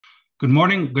Good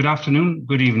morning, good afternoon,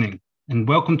 good evening, and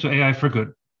welcome to AI for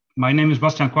Good. My name is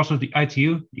Bastiaan Kwast of the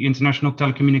ITU, the International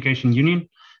Telecommunication Union,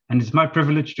 and it's my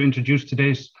privilege to introduce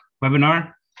today's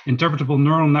webinar, Interpretable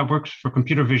Neural Networks for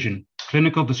Computer Vision,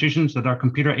 Clinical Decisions that are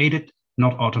Computer-Aided,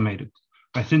 Not Automated,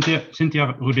 by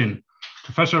Cynthia Rudin,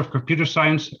 Professor of Computer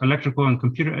Science, Electrical and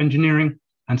Computer Engineering,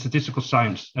 and Statistical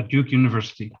Science at Duke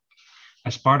University,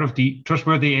 as part of the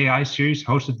Trustworthy AI series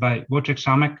hosted by Wojciech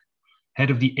Samek, head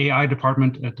of the AI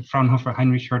department at the Fraunhofer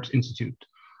Heinrich Hertz Institute.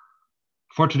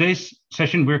 For today's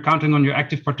session, we're counting on your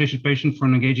active participation for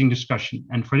an engaging discussion.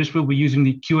 And for this, we'll be using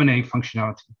the Q&A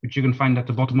functionality, which you can find at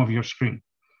the bottom of your screen.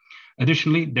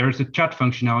 Additionally, there is the chat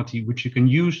functionality, which you can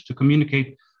use to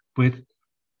communicate with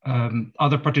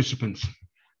other participants.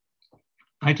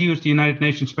 ITU is the United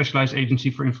Nations Specialized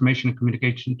Agency for Information and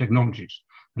Communication Technologies,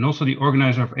 and also the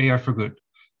organizer of AI for Good,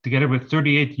 together with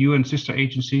 38 UN sister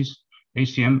agencies,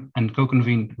 ACM, and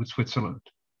co-convened with Switzerland.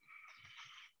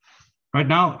 Right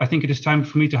now, I think it is time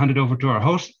for me to hand it over to our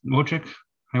host, Wojciech.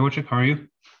 Hi, Wojciech, how are you?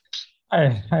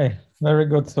 Hi, very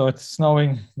good. So it's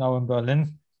snowing now in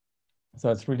Berlin. So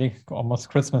it's really almost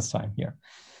Christmas time here.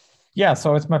 Yeah,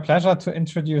 so it's my pleasure to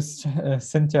introduce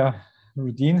Cynthia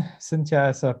Rudin. Cynthia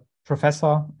is a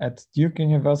professor at Duke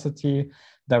University,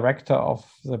 director of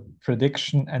the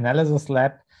Prediction Analysis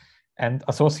Lab, and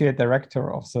Associate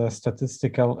Director of the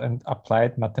Statistical and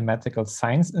Applied Mathematical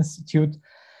Science Institute.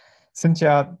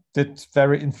 Cynthia did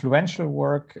very influential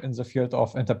work in the field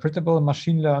of interpretable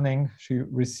machine learning. She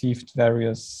received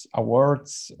various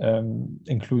awards,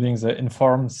 including the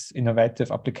Informs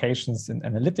Innovative Applications in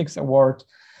Analytics Award,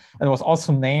 and was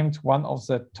also named one of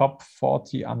the top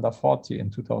 40 under 40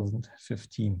 in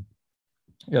 2015.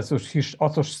 Yeah, so she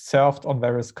also served on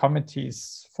various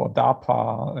committees for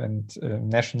DARPA and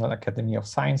National Academy of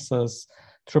Sciences,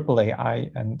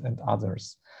 AAAI, and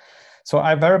others. So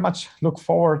I very much look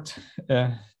forward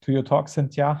to your talk,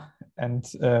 Cynthia. And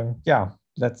yeah,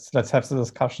 let's have the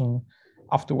discussion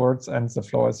afterwards, and the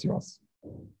floor is yours.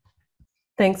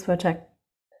 Thanks, Wojciech. All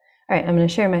right, I'm going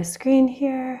to share my screen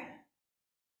here.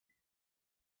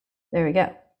 There we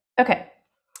go. Okay.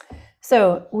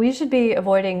 So we should be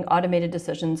avoiding automated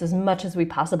decisions as much as we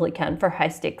possibly can for high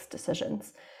stakes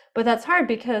decisions. But that's hard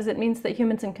because it means that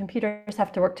humans and computers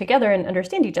have to work together and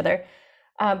understand each other.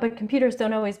 But computers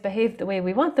don't always behave the way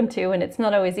we want them to, and it's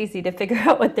not always easy to figure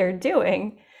out what they're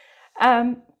doing.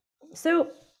 So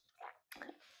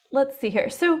let's see here.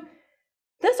 So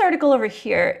this article over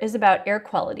here is about air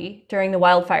quality during the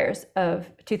wildfires of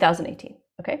 2018,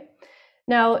 okay?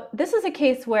 Now, this is a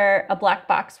case where a black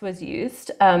box was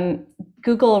used.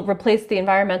 Google replaced the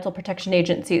Environmental Protection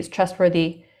Agency's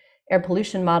trustworthy air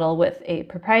pollution model with a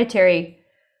proprietary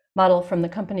model from the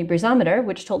company Breezometer,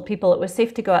 which told people it was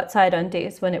safe to go outside on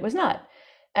days when it was not.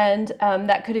 And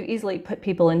that could have easily put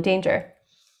people in danger.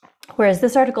 Whereas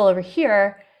this article over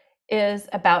here is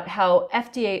about how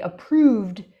FDA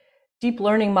approved deep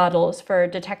learning models for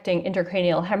detecting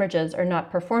intracranial hemorrhages are not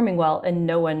performing well, and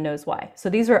no one knows why. So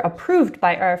these were approved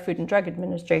by our Food and Drug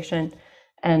Administration,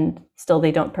 and still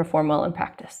they don't perform well in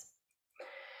practice.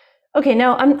 Okay,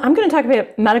 now I'm going to talk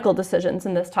about medical decisions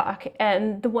in this talk.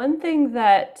 And the one thing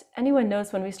that anyone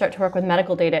knows when we start to work with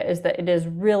medical data is that it is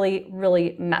really,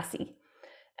 really messy.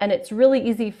 And it's really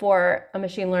easy for a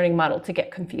machine learning model to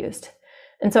get confused.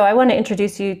 And so I want to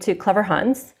introduce you to Clever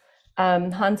Hans.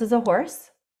 Hans is a horse.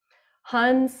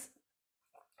 Hans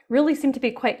really seemed to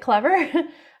be quite clever.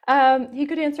 He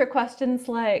could answer questions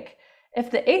like,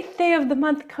 if the 8th day of the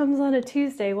month comes on a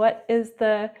Tuesday, what is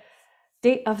the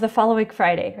date of the following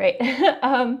Friday, right?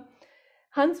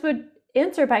 Hans would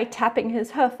answer by tapping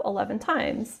his hoof 11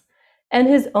 times. And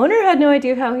his owner had no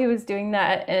idea how he was doing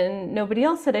that, and nobody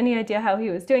else had any idea how he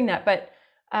was doing that. But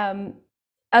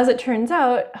as it turns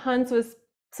out, Hans was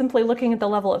simply looking at the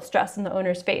level of stress in the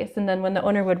owner's face. And then when the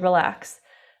owner would relax,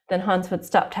 then Hans would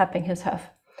stop tapping his hoof.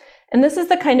 And this is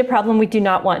the kind of problem we do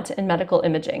not want in medical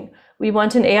imaging. We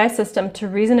want an AI system to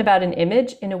reason about an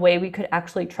image in a way we could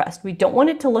actually trust. We don't want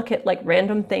it to look at like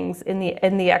random things in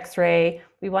the X-ray.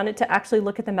 We want it to actually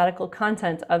look at the medical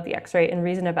content of the X-ray and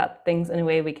reason about things in a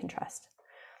way we can trust.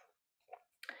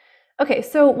 Okay,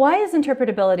 so why is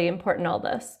interpretability important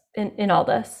in all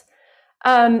this?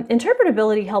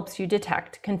 Interpretability helps you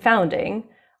detect confounding,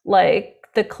 like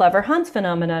the Clever Hans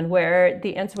phenomenon, where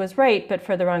the answer was right, but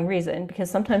for the wrong reason,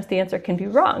 because sometimes the answer can be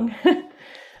wrong.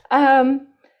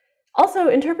 Also,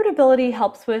 interpretability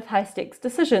helps with high stakes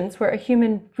decisions where a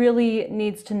human really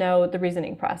needs to know the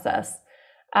reasoning process,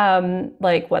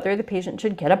 like whether the patient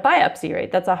should get a biopsy, right?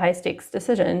 That's a high stakes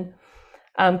decision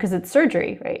because it's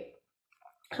surgery, right?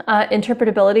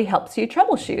 Interpretability helps you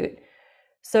troubleshoot.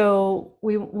 So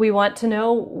we want to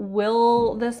know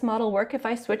will this model work if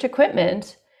I switch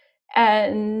equipment?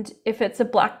 And if it's a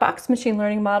black box machine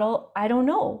learning model, I don't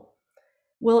know.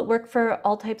 Will it work for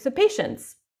all types of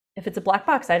patients? If it's a black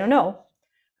box, I don't know.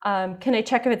 Can I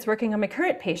check if it's working on my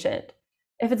current patient?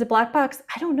 If it's a black box,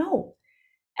 I don't know.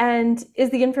 And is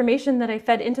the information that I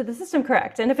fed into the system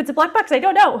correct? And if it's a black box, I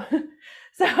don't know.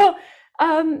 So,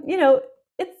 you know,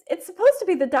 it's supposed to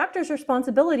be the doctor's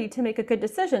responsibility to make a good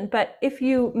decision. But if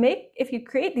you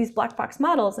create these black box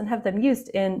models and have them used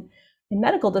in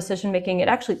medical decision making, it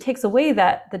actually takes away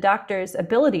the doctor's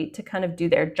ability to kind of do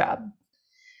their job.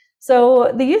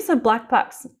 So the use of black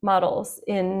box models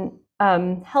in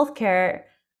healthcare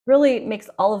really makes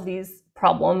all of these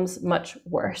problems much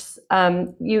worse.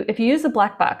 If you use a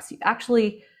black box, you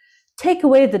actually take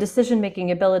away the decision-making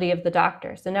ability of the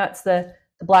doctor. So now it's the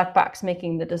black box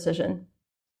making the decision.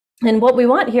 And what we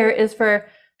want here is for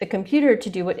the computer to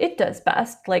do what it does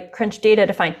best, like crunch data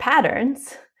to find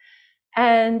patterns.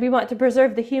 And we want to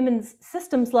preserve the human's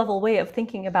systems level way of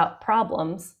thinking about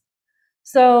problems.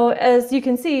 So as you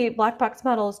can see, black box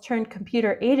models turn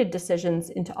computer-aided decisions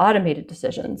into automated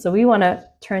decisions. So we want to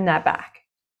turn that back.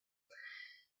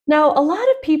 Now, a lot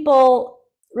of people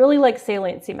really like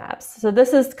saliency maps. So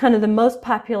this is kind of the most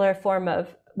popular form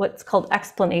of what's called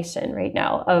explanation right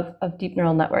now of deep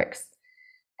neural networks.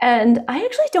 And I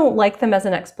actually don't like them as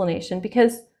an explanation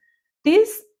because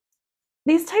these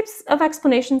types of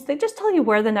explanations, they just tell you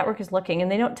where the network is looking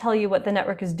and they don't tell you what the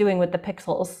network is doing with the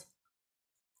pixels.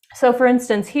 So for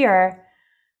instance, here,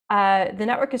 the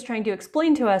network is trying to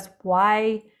explain to us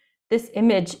why this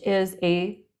image has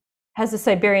a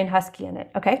Siberian Husky in it,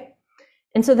 okay?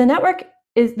 And so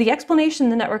the explanation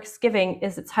the network is giving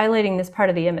is it's highlighting this part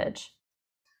of the image.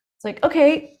 It's like,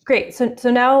 okay, great. So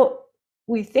now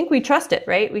we think we trust it,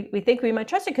 right? We think we might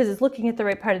trust it because it's looking at the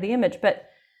right part of the image, but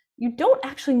you don't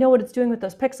actually know what it's doing with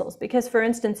those pixels. Because for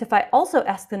instance, if I also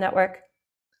ask the network,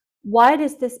 why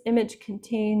does this image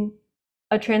contain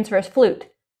a transverse flute?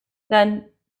 Then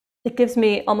it gives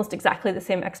me almost exactly the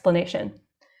same explanation.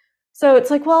 So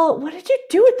it's like, well, what did you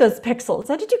do with those pixels?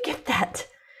 How did you get that?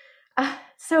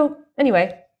 So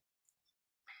anyway,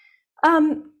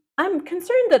 I'm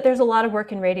concerned that there's a lot of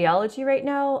work in radiology right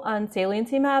now on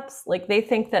saliency maps. Like they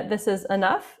think that this is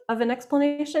enough of an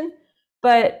explanation,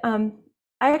 but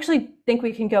I actually think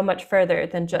we can go much further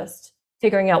than just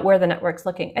figuring out where the network's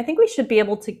looking. I think we should be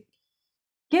able to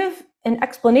give an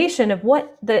explanation of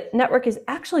what the network is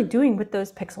actually doing with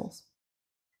those pixels.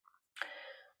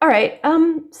 All right,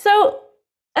 so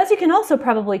as you can also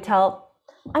probably tell,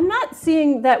 I'm not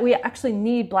seeing that we actually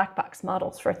need black box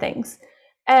models for things.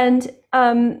 And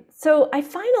so I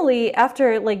finally,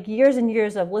 after like years and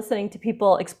years of listening to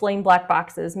people explain black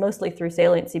boxes, mostly through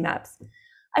saliency maps,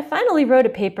 I finally wrote a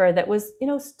paper that was,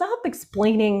 stop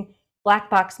explaining black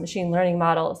box machine learning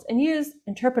models and use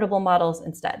interpretable models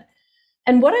instead.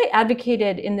 And what I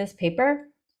advocated in this paper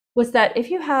was that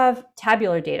if you have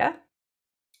tabular data,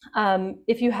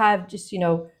 if you have just,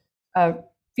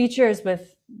 features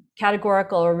with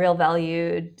categorical or real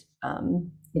valued,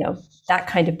 that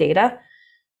kind of data,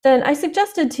 then I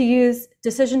suggested to use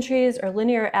decision trees or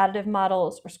linear additive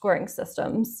models or scoring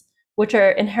systems, which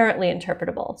are inherently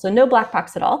interpretable. So no black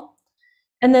box at all.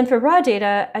 And then for raw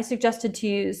data, I suggested to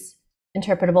use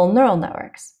interpretable neural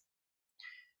networks.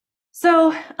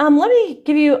 So let me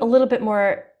give you a little bit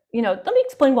more, let me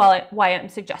explain why I'm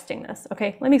suggesting this,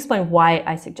 okay? Let me explain why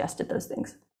I suggested those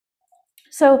things.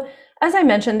 So as I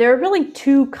mentioned, there are really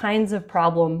two main kinds of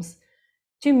problems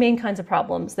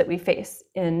that we face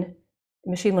in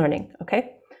machine learning,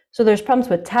 okay? So there's problems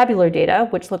with tabular data,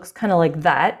 which looks kind of like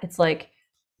that. It's like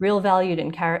real valued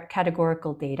and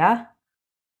categorical data.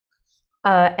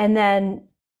 And then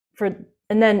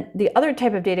the other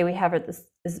type of data we have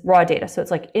is raw data. So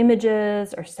it's like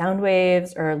images or sound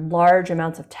waves or large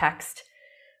amounts of text,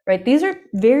 right? These are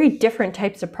very different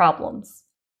types of problems.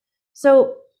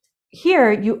 So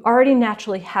here you already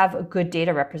naturally have a good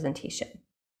data representation.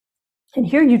 And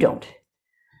here you don't.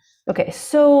 Okay,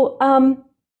 so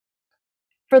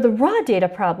for the raw data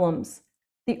problems,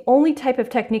 the only type of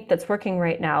technique that's working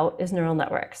right now is neural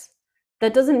networks.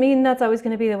 That doesn't mean that's always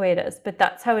going to be the way it is, but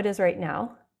that's how it is right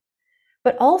now.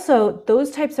 But also,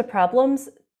 those types of problems,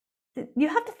 you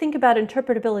have to think about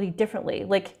interpretability differently.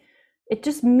 Like, it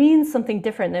just means something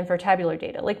different than for tabular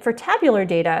data. Like, for tabular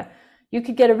data, you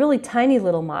could get a really tiny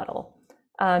little model,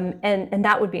 and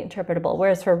that would be interpretable.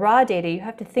 Whereas for raw data, you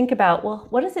have to think about, well,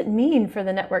 what does it mean for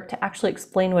the network to actually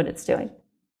explain what it's doing?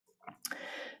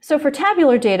 So for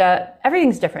tabular data,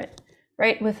 everything's different,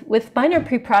 right? With binary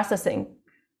preprocessing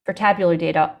for tabular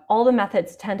data, all the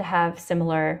methods tend to have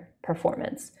similar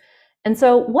performance. And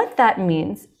so what that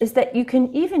means is that you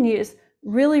can even use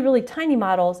really, really tiny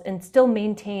models and still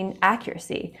maintain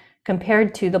accuracy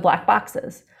compared to the black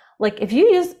boxes. Like if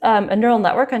you use a neural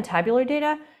network on tabular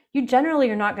data, you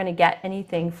generally are not going to get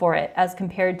anything for it as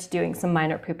compared to doing some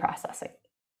minor preprocessing.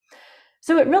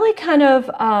 So it really kind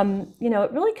of,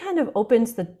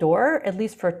 opens the door, at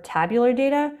least for tabular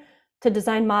data, to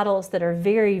design models that are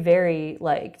very, very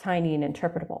like tiny and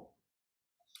interpretable.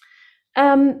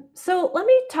 So let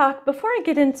me talk, before I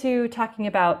get into talking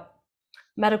about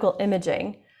medical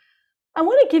imaging, I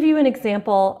want to give you an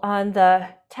example on the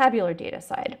tabular data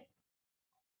side.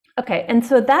 Okay, and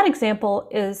so that example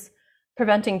is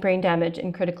preventing brain damage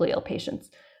in critically ill patients.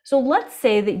 So let's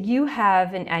say that you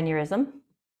have an aneurysm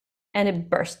and it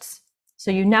bursts.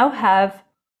 So you now have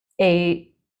an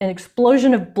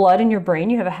explosion of blood in your brain,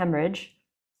 you have a hemorrhage,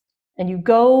 and you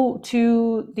go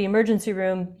to the emergency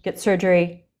room, get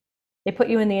surgery, they put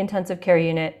you in the intensive care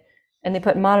unit, and they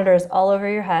put monitors all over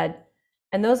your head,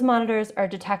 and those monitors are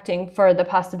detecting for the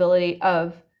possibility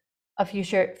of a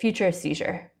future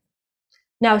seizure.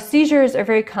 Now, seizures are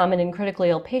very common in critically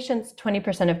ill patients.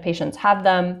 20% of patients have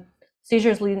them.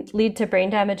 Seizures lead to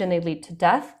brain damage and they lead to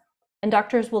death. And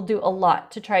doctors will do a lot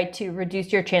to try to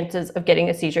reduce your chances of getting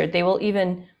a seizure. They will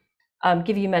even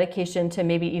give you medication to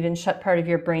maybe even shut part of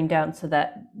your brain down so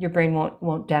that your brain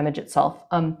won't damage itself.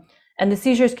 And the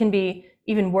seizures can be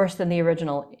even worse than the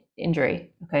original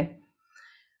injury, okay?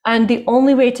 And the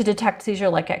only way to detect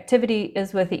seizure-like activity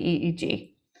is with the EEG.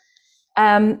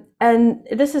 And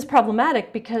this is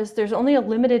problematic because there's only a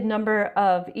limited number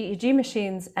of EEG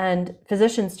machines and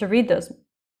physicians to read those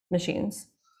machines.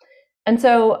 And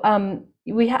so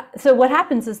so what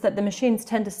happens is that the machines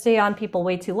tend to stay on people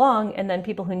way too long, and then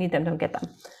people who need them don't get them.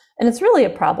 And it's really a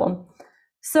problem.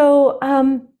 So,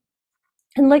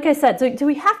 and like I said, so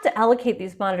we have to allocate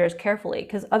these monitors carefully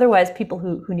because otherwise people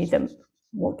who need them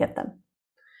won't get them.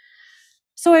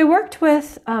 So I worked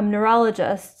with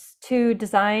neurologists to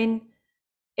design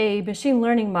a machine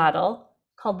learning model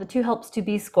called the 2 helps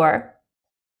 2B score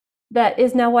that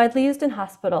is now widely used in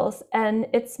hospitals, and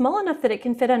it's small enough that it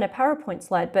can fit on a PowerPoint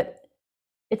slide, but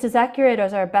it's as accurate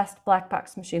as our best black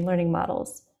box machine learning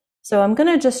models. So I'm going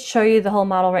to just show you the whole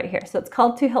model right here. So it's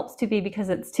called 2 helps 2B because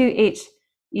it's 2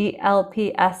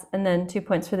 HELPS and then 2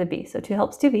 points for the B. So 2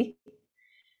 helps 2B.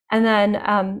 And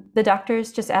then the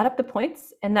doctors just add up the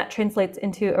points, and that translates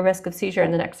into a risk of seizure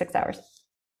in the next 6 hours.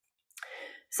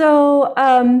 So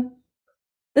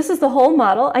this is the whole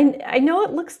model. I know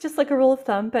it looks just like a rule of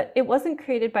thumb, but it wasn't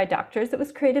created by doctors. It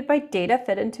was created by data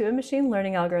fed into a machine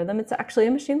learning algorithm. It's actually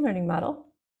a machine learning model.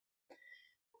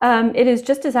 It is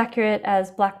just as accurate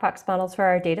as black box models for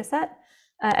our data set.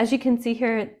 As you can see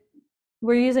here,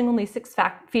 we're using only 6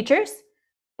 features,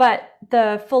 but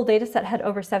the full data set had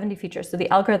over 70 features. So the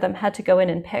algorithm had to go in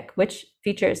and pick which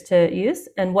features to use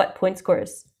and what point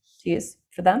scores to use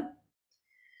for them.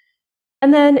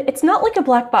 And then it's not like a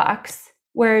black box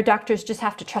where doctors just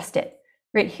have to trust it.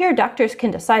 Right here, doctors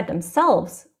can decide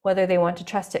themselves whether they want to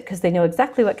trust it because they know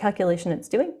exactly what calculation it's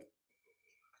doing.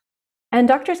 And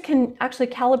doctors can actually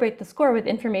calibrate the score with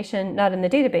information not in the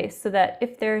database so that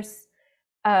if there's,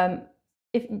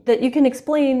 that you can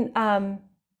explain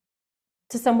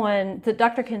to someone, the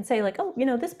doctor can say like, oh,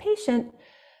 this patient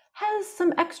has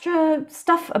some extra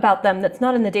stuff about them that's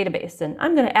not in the database, and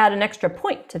I'm going to add an extra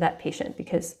point to that patient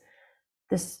because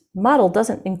this model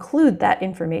doesn't include that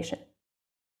information.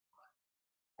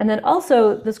 And then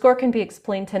also the score can be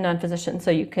explained to non-physicians,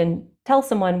 so you can tell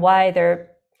someone why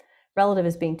their relative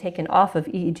is being taken off of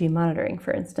EEG monitoring,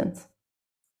 for instance.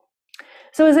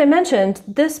 So as I mentioned,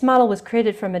 this model was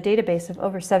created from a database of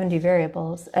over 70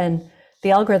 variables, and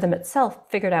the algorithm itself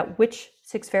figured out which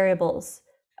 6 variables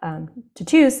to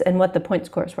choose and what the point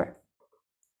scores were.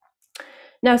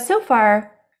 Now, so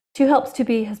far, 2 helps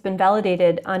 2B has been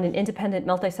validated on an independent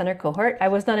multi-center cohort. I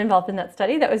was not involved in that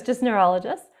study. That was just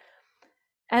neurologists.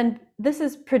 And this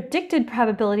is predicted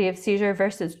probability of seizure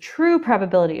versus true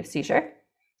probability of seizure.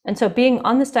 And so being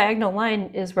on this diagonal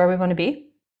line is where we want to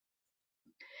be.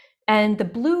 And the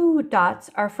blue dots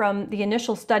are from the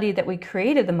initial study that we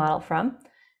created the model from.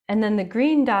 And then the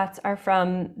green dots are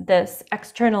from this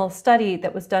external study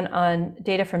that was done on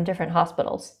data from different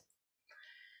hospitals.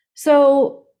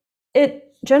 So it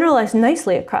generalized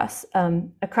nicely across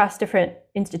different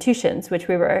institutions, which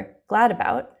we were glad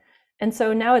about. And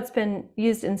so now it's been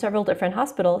used in several different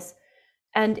hospitals.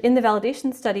 And in the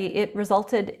validation study, it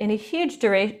resulted in a huge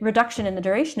reduction in the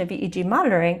duration of EEG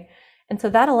monitoring. And so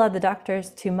that allowed the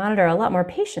doctors to monitor a lot more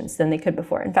patients than they could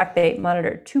before. In fact, they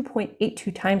monitored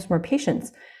 2.82 times more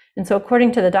patients. And so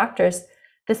according to the doctors,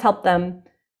 this helped them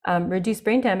reduce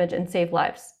brain damage and save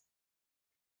lives.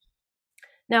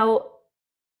 Now,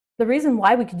 the reason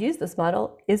why we could use this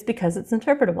model is because it's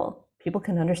interpretable. People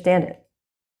can understand it.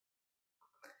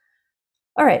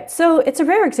 All right, so it's a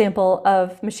rare example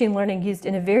of machine learning used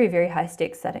in a very, very high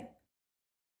stakes setting.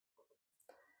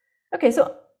 Okay,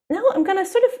 so now I'm going to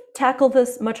sort of tackle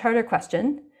this much harder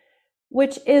question,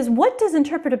 which is, what does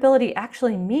interpretability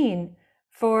actually mean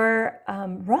for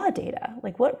raw data?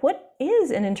 Like, what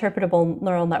is an interpretable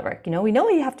neural network? You know, we know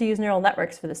you have to use neural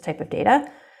networks for this type of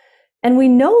data, and we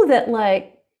know that,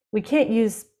 like, we can't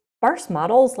use sparse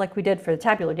models like we did for the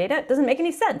tabular data. It doesn't make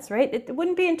any sense, right? It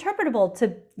wouldn't be interpretable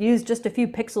to use just a few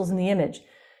pixels in the image.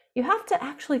 You have to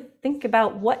actually think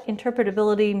about what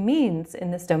interpretability means in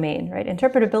this domain, right?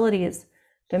 Interpretability is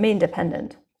domain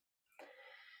dependent.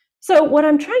 So what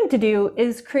I'm trying to do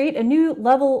is create a new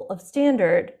level of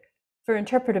standard for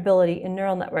interpretability in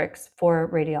neural networks for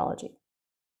radiology.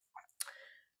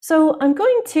 So I'm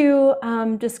going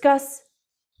to discuss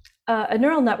a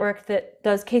neural network that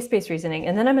does case-based reasoning,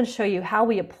 and then I'm going to show you how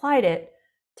we applied it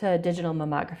to digital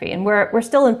mammography. And we're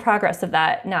still in progress of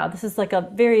that now. This is like a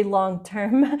very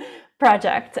long-term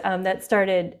project that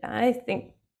started, I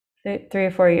think, 3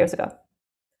 or 4 years ago.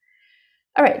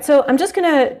 All right, so I'm just going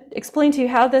to explain to you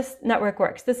how this network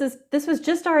works. This was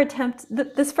just our attempt.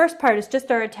 This first part is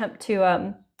just our attempt to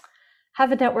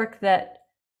have a network that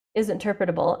is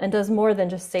interpretable and does more than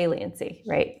just saliency,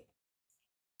 right?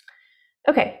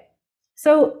 Okay.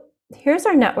 So here's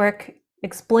our network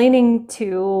explaining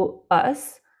to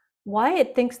us why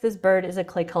it thinks this bird is a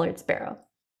clay-colored sparrow.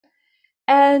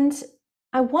 And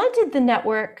I wanted the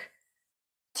network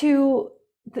to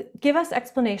give us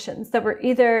explanations that were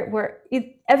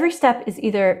every step is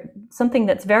either something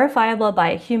that's verifiable by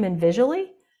a human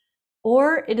visually,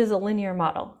 or it is a linear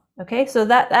model. Okay, so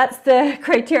that's the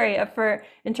criteria for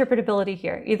interpretability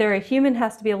here. Either a human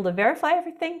has to be able to verify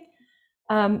everything,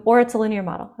 or it's a linear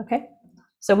model. Okay.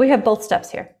 So we have both steps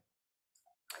here.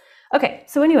 Okay,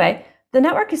 so anyway, the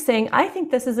network is saying, I think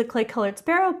this is a clay-colored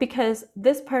sparrow because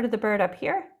this part of the bird up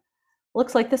here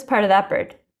looks like this part of that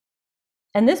bird.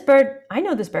 And this bird, I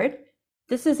know this bird.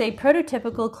 This is a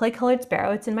prototypical clay-colored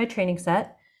sparrow. It's in my training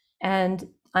set. And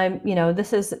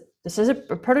this is a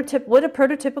prototype, what a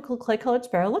prototypical clay-colored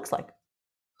sparrow looks like.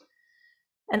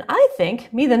 And I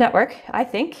think, the network, I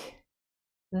think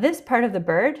this part of the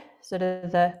bird, sort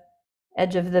of the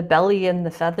edge of the belly and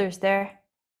the feathers there,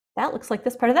 that looks like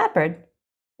this part of that bird.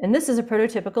 And this is a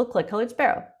prototypical clay-colored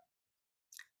sparrow.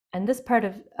 And this part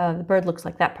of the bird looks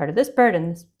like that part of this bird,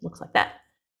 and this looks like that.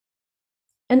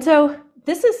 And so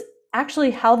this is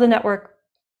actually how the network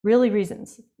really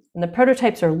reasons. And the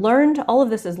prototypes are learned. All of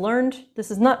this is learned.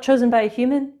 This is not chosen by a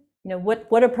human. You know,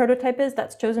 what a prototype is,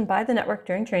 that's chosen by the network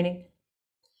during training.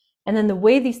 And then the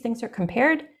way these things are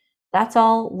compared, that's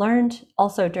all learned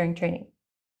also during training.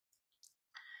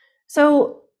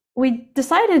 So we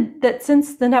decided that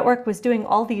since the network was doing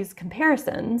all these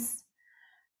comparisons,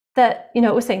 that,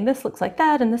 it was saying this looks like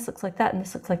that, and this looks like that, and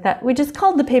this looks like that. We just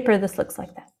called the paper This Looks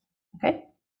Like That. Okay.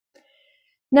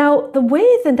 Now, the way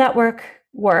the network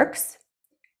works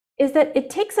is that it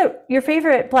takes your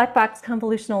favorite black box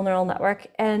convolutional neural network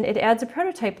and it adds a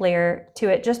prototype layer to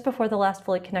it just before the last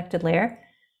fully connected layer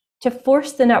to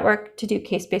force the network to do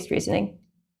case-based reasoning.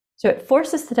 So it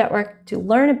forces the network to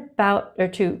learn about, or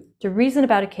to reason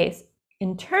about a case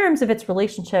in terms of its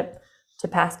relationship to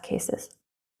past cases.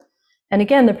 And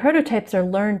again, the prototypes are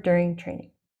learned during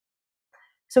training.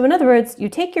 So in other words, you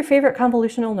take your favorite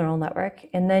convolutional neural network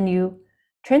and then you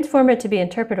transform it to be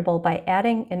interpretable by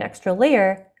adding an extra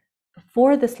layer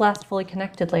before this last fully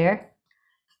connected layer.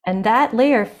 And that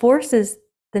layer forces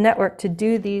the network to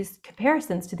do these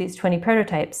comparisons to these 20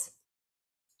 prototypes.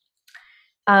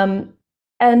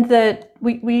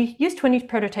 We use 20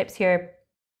 prototypes here.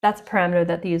 That's a parameter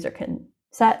that the user can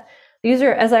set. The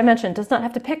user, as I mentioned, does not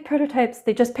have to pick prototypes.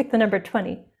 They just pick the number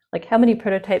 20. Like, how many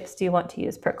prototypes do you want to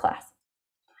use per class?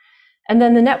 And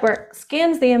then the network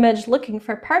scans the image looking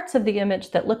for parts of the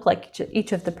image that look like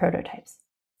each of the prototypes.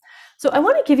 So I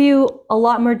want to give you a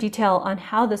lot more detail on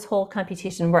how this whole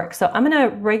computation works. So I'm going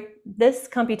to write this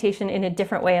computation in a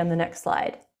different way on the next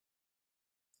slide.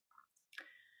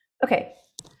 Okay.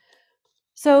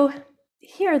 So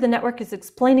here the network is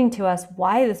explaining to us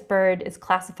why this bird is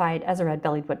classified as a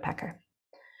red-bellied woodpecker.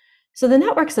 So the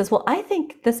network says, well, I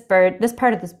think this part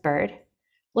of this bird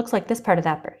looks like this part of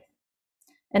that bird.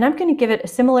 And I'm going to give it a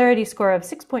similarity score of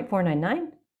 6.499.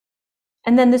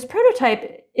 And then this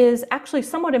prototype is actually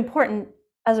somewhat important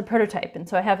as a prototype. And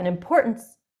so I have an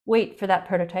importance weight for that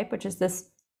prototype, which is this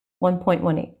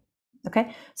 1.18.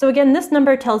 Okay, so again, this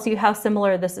number tells you how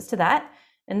similar this is to that.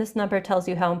 And this number tells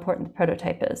you how important the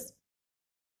prototype is.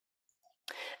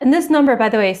 And this number, by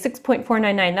the way,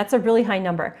 6.499, that's a really high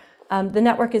number. The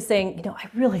network is saying, you know, I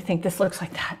really think this looks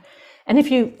like that. And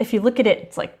if you look at it,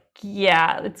 it's like,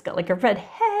 yeah, it's got like a red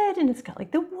head and it's got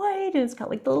like the white and it's got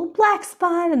like the little black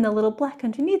spot and the little black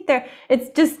underneath there. It's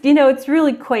just, you know, it's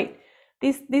really quite,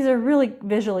 these are really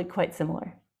visually quite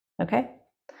similar, okay?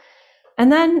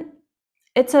 And then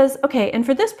it says, okay, and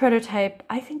for this prototype,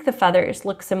 I think the feathers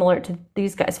look similar to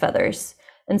these guys' feathers.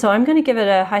 And so I'm gonna give it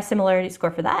a high similarity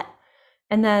score for that.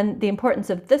 And then the importance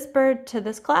of this bird to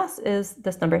this class is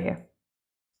this number here.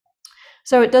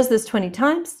 So it does this 20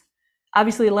 times,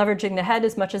 obviously leveraging the head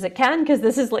as much as it can, because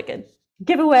this is like a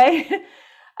giveaway.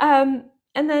 And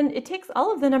then it takes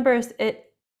all of the numbers it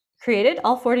created,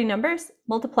 all 40 numbers,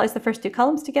 multiplies the first two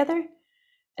columns together,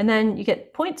 and then you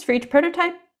get points for each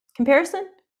prototype comparison,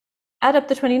 add up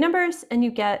the 20 numbers, and you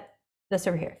get this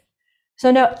over here. So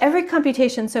now every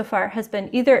computation so far has been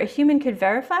either a human could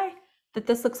verify that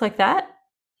this looks like that,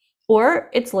 or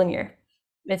it's linear.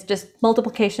 It's just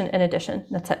multiplication and addition,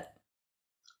 that's it.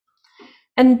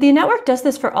 And the network does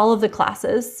this for all of the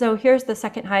classes. So here's the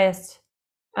second highest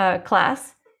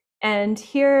class. And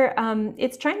here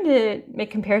it's trying to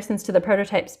make comparisons to the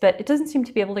prototypes, but it doesn't seem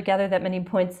to be able to gather that many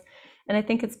points. And I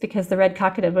think it's because the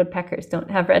red-cocketed woodpeckers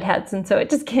don't have red heads, and so it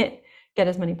just can't get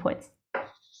as many points.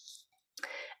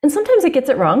 And sometimes it gets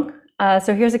it wrong.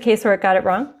 So here's a case where it got it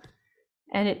wrong,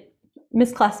 and it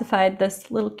misclassified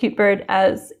this little cute bird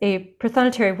as a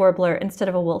prothonotary warbler instead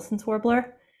of a Wilson's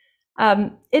warbler.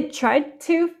 It tried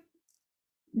to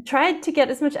get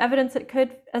as much evidence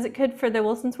as it could for the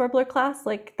Wilson's warbler class.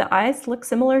 Like the eyes look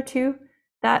similar to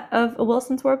that of a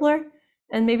Wilson's warbler,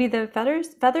 and maybe the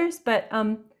feathers, but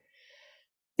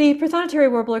the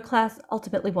prothonotary warbler class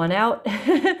ultimately won out,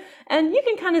 and you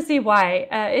can kind of see why.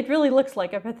 It really looks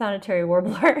like a prothonotary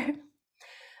warbler.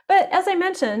 But as I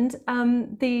mentioned,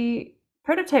 the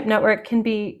prototype network can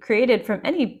be created from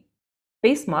any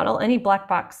base model, any black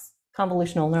box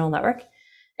convolutional neural network.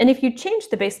 And if you change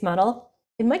the base model,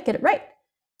 it might get it right.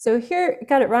 So here it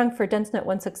got it wrong for DenseNet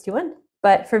 161,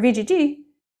 but for VGG,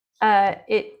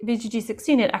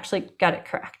 VGG16, it actually got it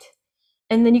correct.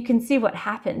 And then you can see what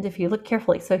happened if you look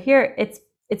carefully. So here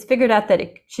it's figured out that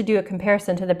it should do a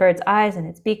comparison to the bird's eyes and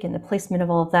its beak and the placement of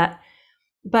all of that.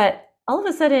 But all of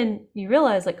a sudden you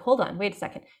realize, like, hold on, wait a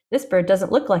second. This bird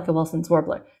doesn't look like a Wilson's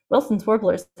warbler. Wilson's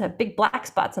warblers have big black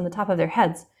spots on the top of their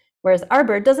heads, whereas our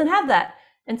bird doesn't have that.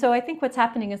 And so I think what's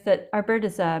happening is that our bird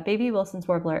is a baby Wilson's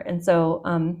warbler. And so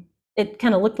it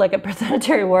kind of looked like a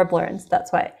prothonotary warbler, and so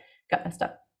that's why it got messed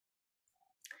up.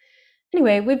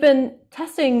 Anyway, we've been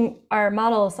testing our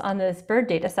models on this bird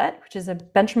data set, which is a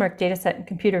benchmark data set in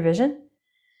computer vision.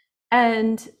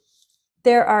 And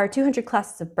there are 200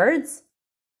 classes of birds.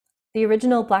 The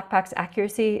original black box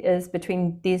accuracy is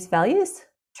between these values.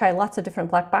 Try lots of different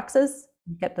black boxes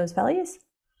and get those values.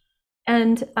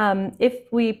 And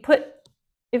if we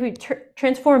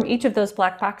transform each of those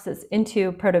black boxes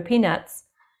into proto-PNETs,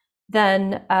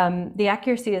 then the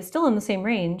accuracy is still in the same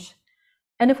range.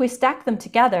 And if we stack them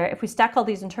together, if we stack all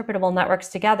these interpretable networks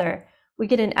together, we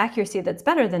get an accuracy that's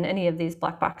better than any of these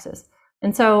black boxes.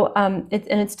 And so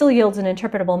it still yields an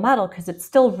interpretable model because it's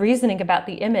still reasoning about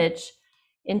the image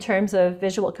in terms of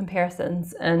visual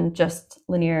comparisons and just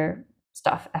linear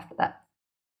stuff after that.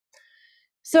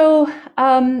 So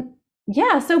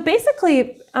yeah, so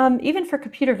basically, even for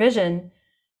computer vision,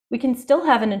 we can still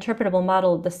have an interpretable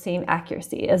model of the same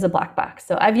accuracy as a black box.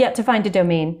 So I've yet to find a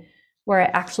domain where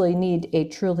I actually need a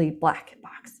truly black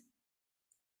box.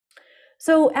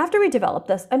 So after we developed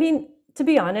this, I mean, to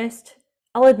be honest,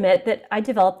 I'll admit that I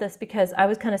developed this because I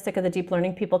was kind of sick of the deep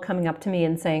learning people coming up to me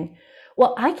and saying,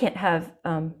 well, I can't have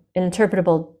an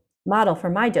interpretable model for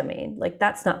my domain. Like,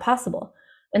 that's not possible.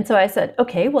 And so I said,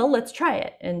 okay, well, let's try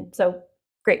it. And so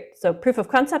great. So proof of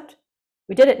concept,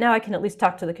 we did it. Now I can at least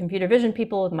talk to the computer vision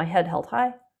people with my head held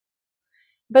high.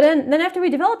 But then after we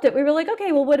developed it, we were like,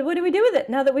 okay, well, what do we do with it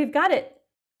now that we've got it?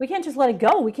 We can't just let it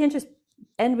go. We can't just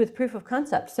end with proof of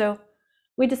concept. So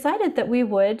we decided that we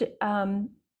would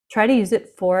try to use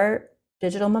it for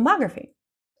digital mammography.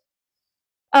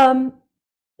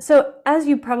 So as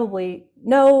you probably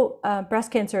know, breast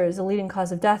cancer is a leading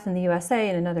cause of death in the USA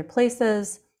and in other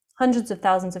places. Hundreds of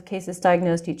thousands of cases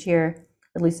diagnosed each year,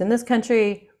 at least in this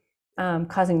country,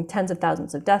 causing tens of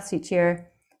thousands of deaths each year.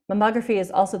 Mammography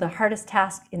is also the hardest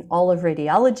task in all of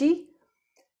radiology.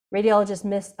 Radiologists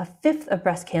miss a fifth of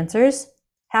breast cancers.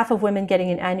 Half of women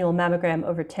getting an annual mammogram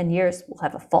over 10 years will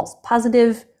have a false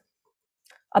positive.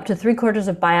 Up to 3/4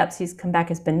 of biopsies come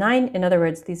back as benign. In other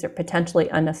words, these are potentially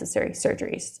unnecessary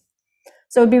surgeries.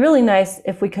 So it'd be really nice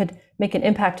if we could make an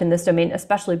impact in this domain,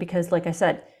 especially because, like I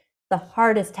said, the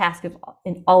hardest task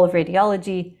in all of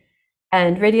radiology,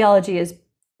 and radiology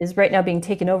is right now being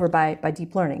taken over by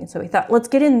deep learning. And so we thought, let's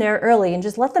get in there early and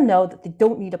just let them know that they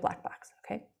don't need a black box,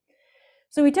 okay?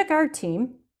 So we took our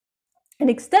team and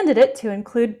extended it to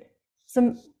include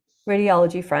some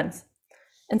radiology friends.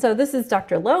 And so this is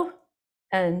Dr. Lowe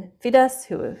and Fides,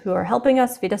 who are helping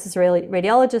us. Fides is a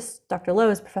radiologist. Dr. Lowe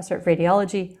is professor of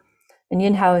radiology, and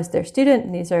Yin Hao is their student.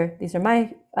 And these are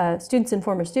my students and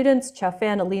former students, Chao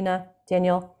Fan, Alina,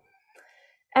 Daniel.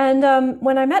 And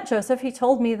when I met Joseph, he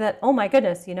told me that, oh my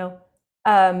goodness,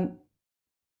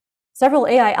 several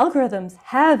AI algorithms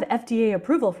have FDA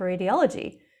approval for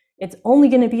radiology. It's only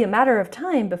going to be a matter of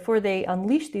time before they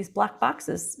unleash these black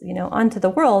boxes, onto the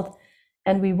world,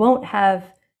 and we won't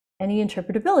have any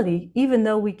interpretability, even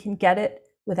though we can get it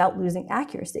without losing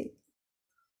accuracy.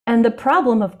 And the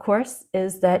problem, of course,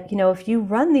 is that, if you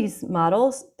run these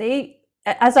models,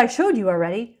 as I showed you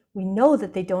already, we know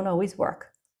that they don't always work.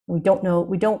 We don't know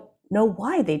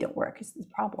why they don't work is the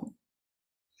problem.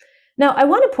 Now, I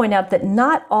want to point out that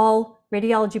not all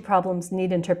radiology problems need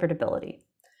interpretability.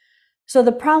 So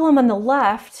the problem on the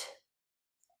left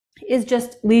is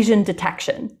just lesion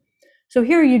detection. So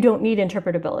here you don't need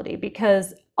interpretability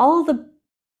because all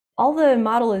the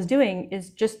model is doing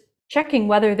is just checking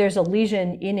whether there's a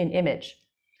lesion in an image.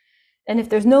 And if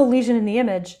there's no lesion in the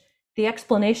image, the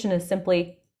explanation is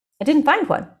simply, I didn't find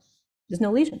one. There's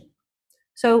no lesion.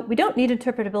 So we don't need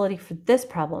interpretability for this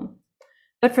problem.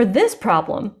 But for this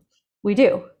problem, we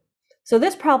do. So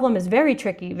this problem is very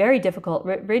tricky, very difficult.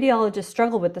 Radiologists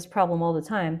struggle with this problem all the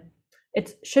time.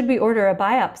 It's, should we order a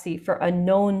biopsy for a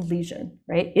known lesion,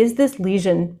 right? Is this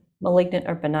lesion malignant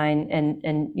or benign?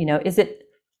 And is it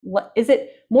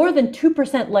more than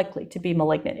 2% likely to be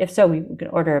malignant? If so, we can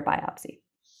order a biopsy.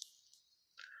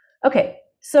 Okay,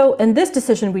 so in this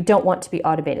decision, we don't want to be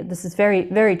automated. This is very,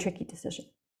 very tricky decision.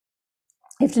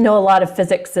 You have to know a lot of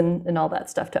physics and all that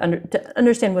stuff to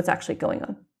understand what's actually going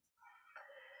on.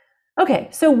 Okay,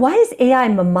 so why is AI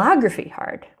mammography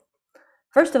hard?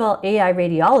 First of all, AI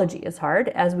radiology is hard.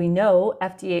 As we know,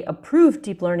 FDA-approved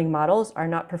deep learning models are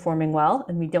not performing well,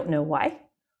 and we don't know why.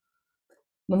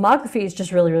 Mammography is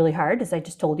just really, really hard, as I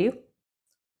just told you.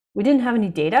 We didn't have any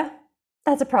data.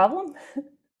 That's a problem.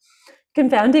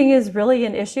 Confounding is really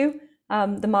an issue.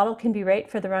 The model can be right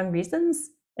for the wrong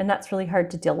reasons, and that's really hard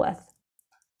to deal with.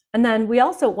 And then we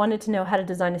also wanted to know how to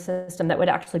design a system that would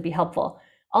actually be helpful.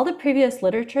 All the previous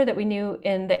literature that we knew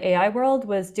in the AI world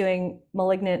was doing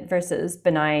malignant versus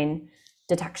benign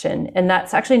detection. And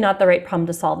that's actually not the right problem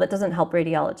to solve. That doesn't help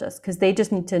radiologists because they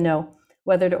just need to know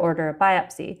whether to order a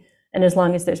biopsy. And as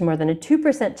long as there's more than a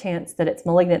 2% chance that it's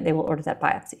malignant, they will order that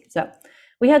biopsy. So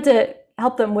we had to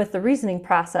help them with the reasoning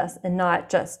process and not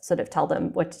just sort of tell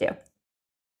them what to do.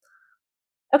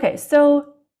 Okay,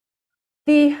 so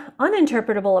the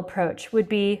uninterpretable approach would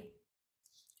be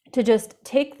to just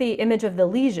take the image of the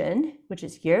lesion, which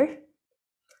is here,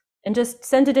 and just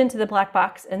send it into the black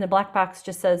box, and the black box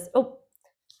just says, oh,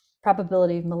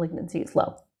 probability of malignancy is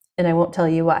low, and I won't tell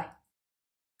you why.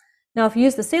 Now, if you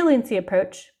use the saliency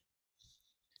approach,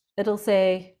 it'll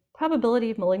say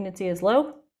probability of malignancy is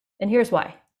low, and here's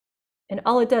why. And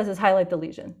all it does is highlight the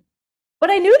lesion.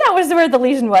 But I knew that was where the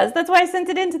lesion was. That's why I sent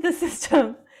it into the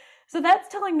system. So that's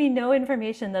telling me no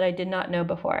information that I did not know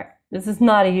before. This is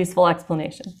not a useful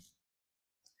explanation.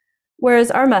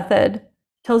 Whereas our method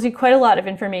tells you quite a lot of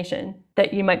information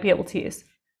that you might be able to use.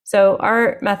 So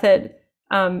our method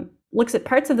looks at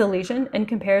parts of the lesion and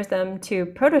compares them to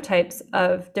prototypes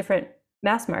of different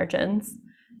mass margins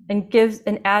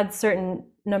and adds certain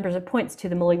numbers of points to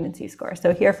the malignancy score.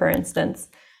 So here, for instance,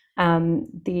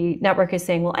 the network is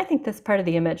saying, well, I think this part of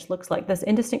the image looks like this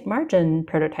indistinct margin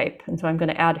prototype. And so I'm going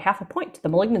to add half a point to the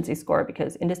malignancy score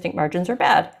because indistinct margins are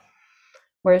bad.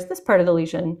 Whereas this part of the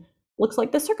lesion looks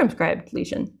like the circumscribed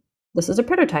lesion. This is a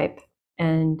prototype.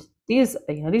 And these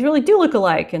really do look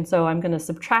alike. And so I'm going to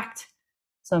subtract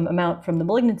some amount from the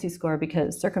malignancy score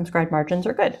because circumscribed margins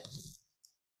are good.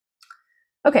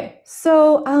 Okay,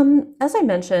 so as I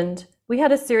mentioned, we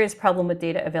had a serious problem with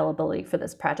data availability for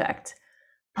this project.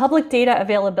 Public data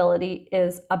availability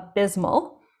is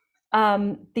abysmal.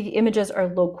 The images are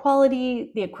low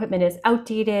quality, the equipment is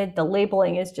outdated, the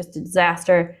labeling is just a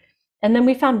disaster. And then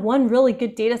we found one really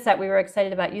good data set we were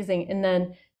excited about using, and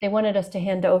then they wanted us to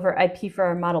hand over IP for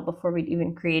our model before we'd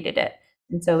even created it.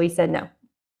 And so we said no.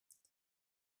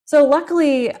 So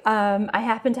luckily, I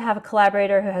happen to have a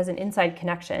collaborator who has an inside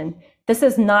connection. This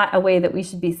is not a way that we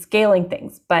should be scaling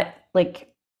things, but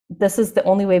this is the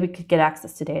only way we could get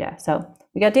access to data. So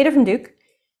we got data from Duke.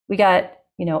 We got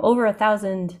over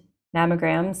 1,000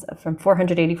 mammograms from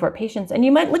 484 patients. And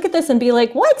you might look at this and be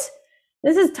like, what?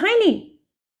 This is tiny,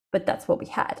 but that's what we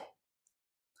had.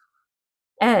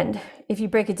 And if you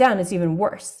break it down, it's even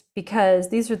worse because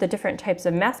these are the different types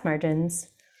of mass margins,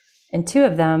 and 2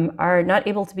 of them are not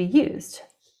able to be used.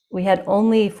 We had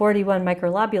only 41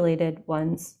 microlobulated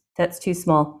ones. That's too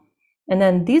small. And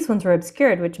then these ones were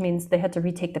obscured, which means they had to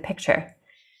retake the picture.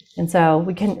 And so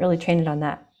we couldn't really train it on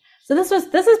that. So this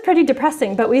is pretty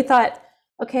depressing, but we thought,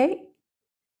 okay,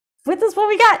 this is what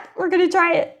we got. We're going to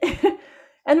try it.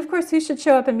 And of course, who should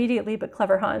show up immediately but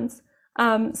clever Hans?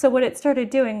 So what it started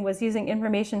doing was using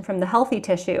information from the healthy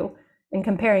tissue and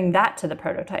comparing that to the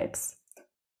prototypes,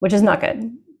 which is not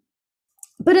good.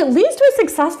 But at least we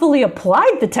successfully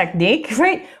applied the technique,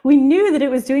 right? We knew that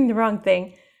it was doing the wrong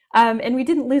thing, and we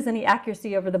didn't lose any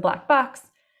accuracy over the black box,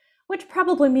 which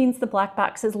probably means the black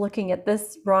box is looking at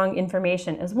this wrong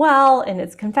information as well, and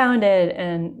it's confounded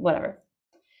and whatever.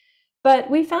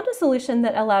 But we found a solution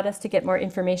that allowed us to get more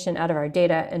information out of our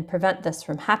data and prevent this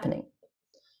from happening.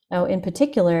 Now, in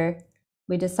particular,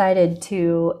 we decided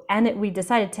to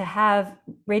have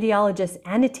radiologists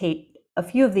annotate a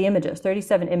few of the images,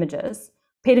 37 images,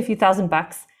 paid a few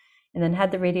 $1,000, and then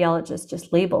had the radiologist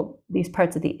just label these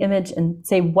parts of the image and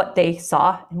say what they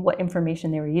saw and what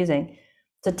information they were using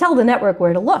to tell the network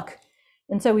where to look.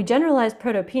 And so we generalized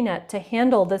ProtoPNet to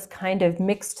handle this kind of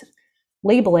mixed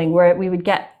labeling where we would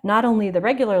get not only the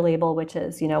regular label, which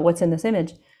is, what's in this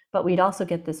image, but we'd also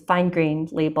get this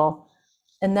fine-grained label.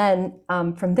 And then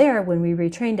from there, when we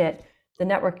retrained it, the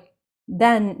network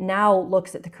then now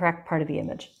looks at the correct part of the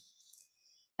image.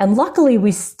 And luckily,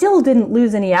 we still didn't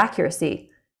lose any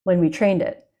accuracy when we trained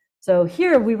it. So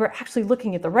here we were actually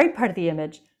looking at the right part of the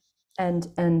image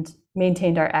and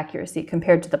maintained our accuracy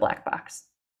compared to the black box.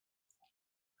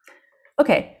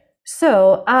 Okay,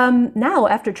 so now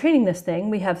after training this thing,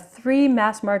 we have 3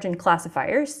 mass margin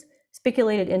classifiers,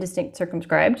 spiculated, indistinct,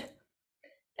 circumscribed.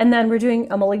 And then we're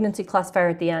doing a malignancy classifier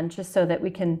at the end, just so that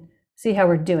we can see how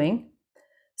we're doing.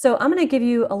 So I'm going to give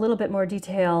you a little bit more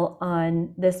detail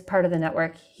on this part of the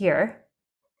network here.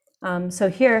 So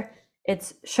here,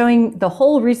 it's showing the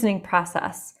whole reasoning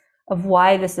process of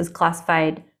why this is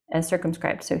classified as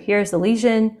circumscribed. So here's the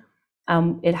lesion.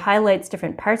 It highlights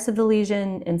different parts of the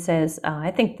lesion and says,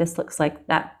 I think this looks like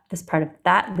this part of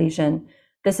that lesion.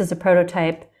 This is a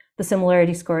prototype. The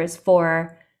similarity score is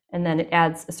 4. And then it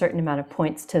adds a certain amount of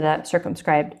points to that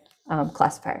circumscribed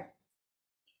classifier.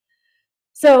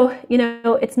 So,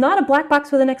 it's not a black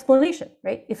box with an explanation,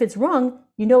 right? If it's wrong,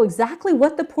 you know exactly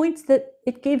what the points that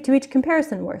it gave to each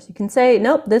comparison were. So you can say,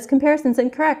 nope, this comparison's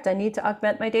incorrect. I need to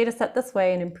augment my data set this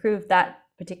way and improve that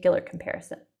particular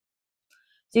comparison.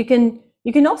 So you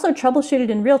can also troubleshoot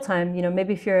it in real time.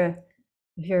 Maybe if you're a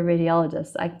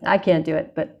radiologist, I can't do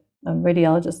it, but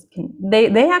radiologists can.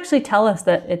 They actually tell us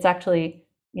that it's actually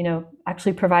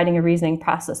providing a reasoning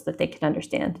process that they can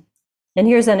understand. And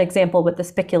here's an example with the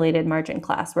spiculated margin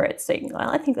class where it's saying, well,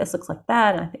 I think this looks like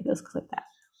that, and I think this looks like that.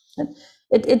 And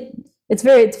it's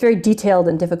very detailed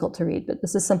and difficult to read, but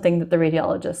this is something that the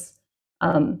radiologists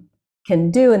can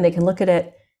do, and they can look at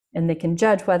it and they can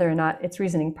judge whether or not its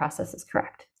reasoning process is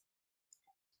correct.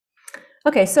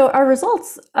 Okay, so our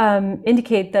results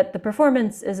indicate that the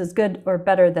performance is as good or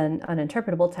better than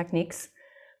uninterpretable techniques,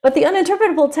 but the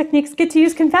uninterpretable techniques get to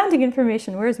use confounding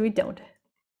information, whereas we don't.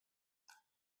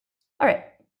 All right,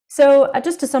 so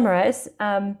just to summarize,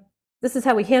 this is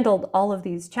how we handled all of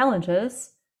these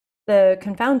challenges. The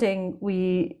confounding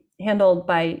we handled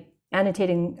by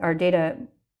annotating our data,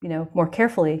 more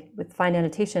carefully with fine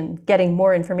annotation, getting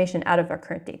more information out of our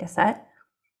current data set.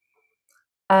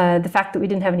 The fact that we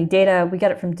didn't have any data, we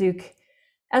got it from Duke.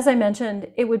 As I mentioned,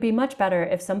 it would be much better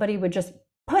if somebody would just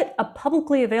put a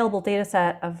publicly available data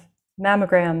set of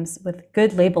mammograms with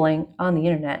good labeling on the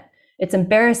internet. It's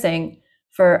embarrassing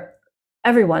for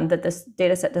everyone that this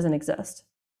data set doesn't exist.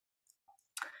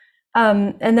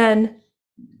 And then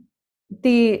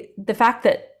the fact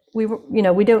that we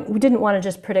didn't want to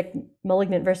just predict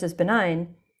malignant versus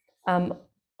benign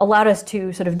allowed us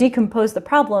to sort of decompose the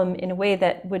problem in a way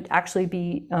that would actually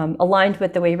be aligned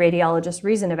with the way radiologists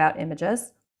reason about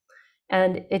images.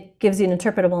 And it gives you an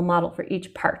interpretable model for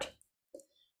each part.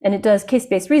 And it does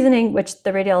case-based reasoning, which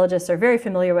the radiologists are very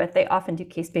familiar with. They often do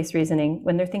case-based reasoning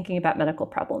when they're thinking about medical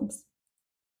problems.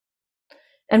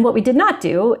 And what we did not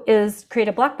do is create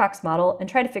a black box model and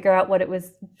try to figure out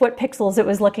what pixels it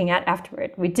was looking at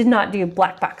afterward. We did not do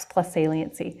black box plus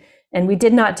saliency. And we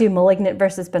did not do malignant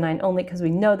versus benign only because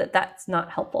we know that that's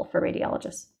not helpful for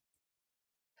radiologists.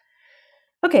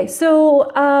 Okay, so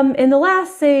in the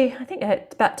last, I think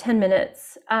it's about 10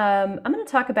 minutes, I'm going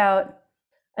to talk about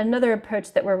another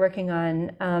approach that we're working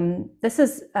on. This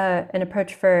is an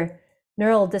approach for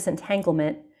neural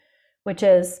disentanglement, which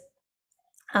is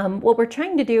what we're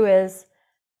trying to do is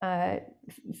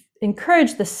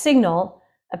encourage the signal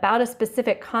about a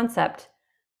specific concept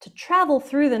to travel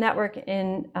through the network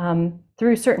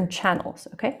through certain channels,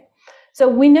 okay? So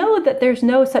we know that there's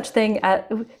no such thing as,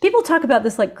 people talk about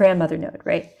this like grandmother node,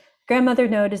 right? Grandmother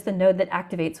node is the node that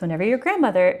activates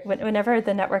whenever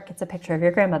the network gets a picture of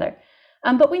your grandmother.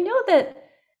 But we know that,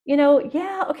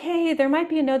 yeah, okay, there might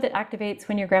be a node that activates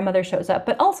when your grandmother shows up,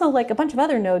 but also like a bunch of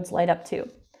other nodes light up too.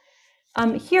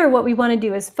 Here, what we want to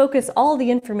do is focus all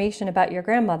the information about your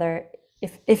grandmother,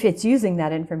 if it's using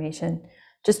that information,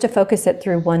 just to focus it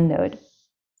through one node.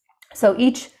 So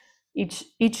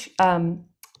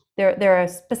there are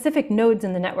specific nodes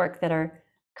in the network that are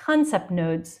concept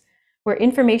nodes, where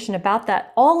information about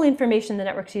that, all information the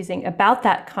network's using about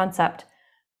that concept,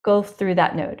 go through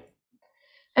that node.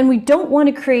 And we don't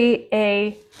want to create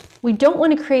a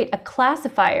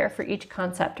classifier for each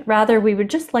concept. Rather, we would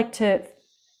just like to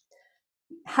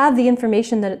have the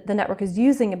information that the network is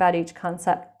using about each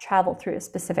concept travel through a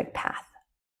specific path.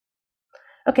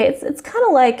 Okay, it's kind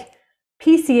of like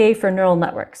PCA for neural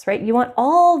networks, right? You want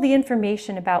all the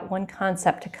information about one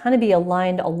concept to kind of be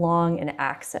aligned along an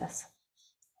axis.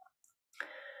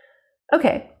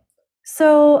 Okay,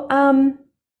 so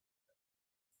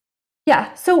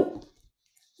so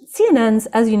CNNs,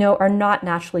 as you know, are not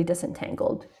naturally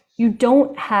disentangled. You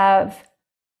don't have,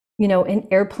 an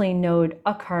airplane node,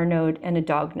 a car node, and a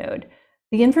dog node.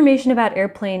 The information about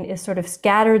airplane is sort of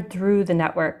scattered through the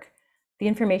network. The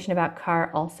information about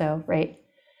car also, right?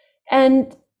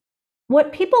 And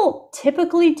what people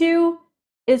typically do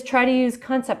is try to use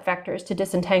concept vectors to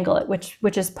disentangle it,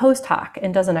 which is posthoc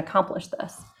and doesn't accomplish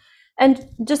this. And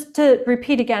just to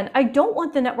repeat again, I don't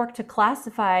want the network to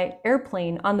classify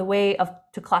airplane on the way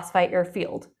to classify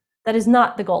airfield. That is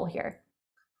not the goal here.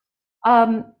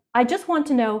 I just want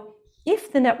to know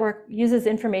if the network uses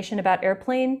information about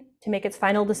airplane to make its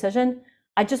final decision.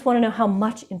 I just want to know how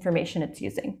much information it's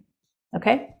using.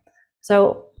 Okay,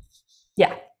 so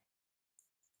yeah.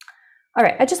 All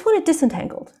right, I just want it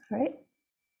disentangled, right?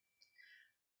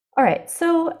 All right,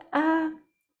 so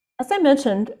as I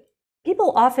mentioned,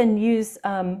 people often use,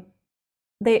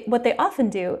 what they often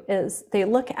do is they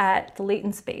look at the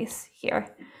latent space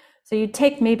here. So you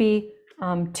take maybe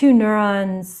 2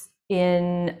 neurons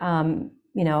in,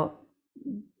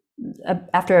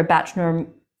 after a batch neuron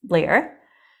layer,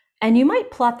 and you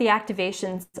might plot the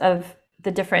activations of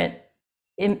the different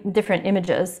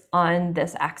images on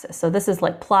this axis. So this is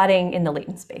like plotting in the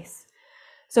latent space.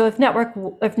 So if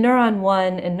neuron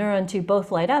 1 and neuron 2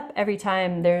 both light up every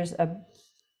time there's a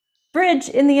bridge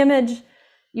in the image,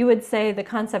 you would say the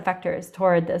concept vector is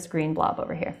toward this green blob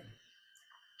over here.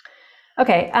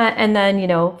 Okay, and then,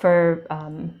 for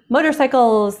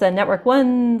motorcycles, the network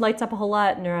 1 lights up a whole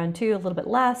lot, neuron 2 a little bit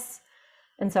less,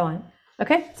 and so on.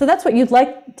 Okay, so that's what you'd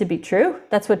like to be true.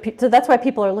 So that's why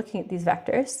people are looking at these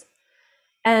vectors.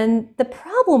 And the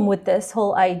problem with this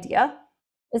whole idea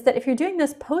is that if you're doing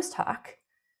this post hoc,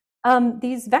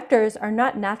 these vectors are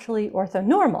not naturally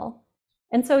orthonormal.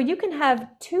 And so you can have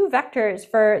 2 vectors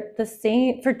for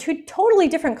 2 totally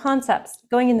different concepts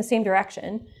going in the same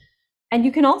direction. And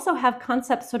you can also have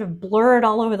concepts sort of blurred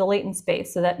all over the latent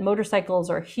space so that motorcycles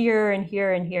are here and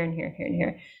here and here and here and here and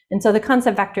here. And so the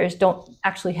concept vectors don't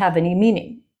actually have any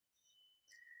meaning.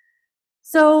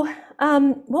 So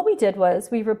what we did was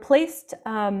we replaced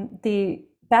the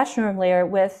batch neuron layer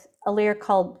with a layer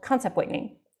called concept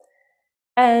whitening.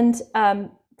 And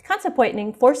concept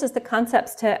whitening forces the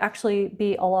concepts to actually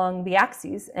be along the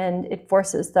axes, and it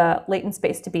forces the latent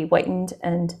space to be whitened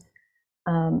and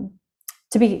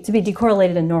to be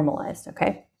decorrelated and normalized,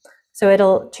 okay? So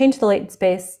it'll change the latent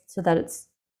space so that it's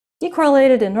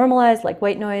decorrelated and normalized like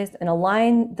white noise, and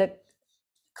align the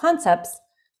concepts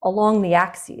along the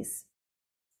axes.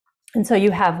 And so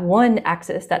you have one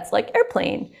axis that's like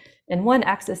airplane and one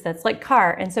axis that's like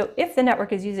car. And so if the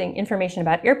network is using information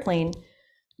about airplane,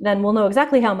 then we'll know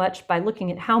exactly how much by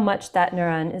looking at how much that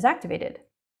neuron is activated.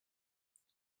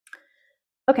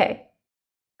 Okay.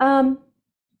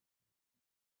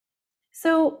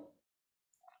 So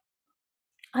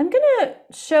I'm going to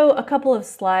show a couple of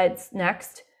slides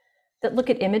next that look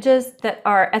at images that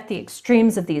are at the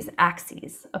extremes of these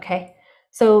axes, okay?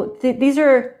 So these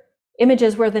are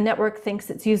images where the network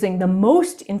thinks it's using the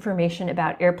most information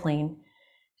about airplane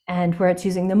and where it's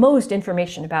using the most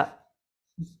information about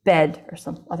bed or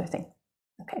some other thing,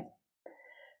 okay?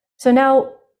 So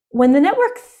now, when the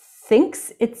network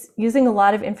thinks it's using a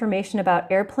lot of information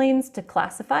about airplanes to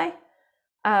classify,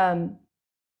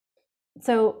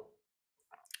 so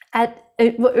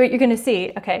what you're going to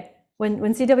see, okay, when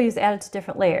CW is added to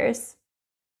different layers,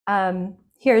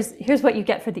 here's what you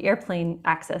get for the airplane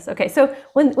axis. Okay, so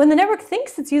when the network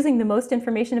thinks it's using the most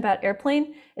information about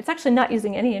airplane, it's actually not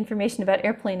using any information about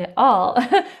airplane at all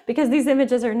because these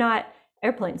images are not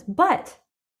airplanes. But,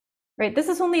 right, this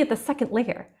is only at the second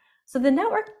layer. So the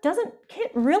network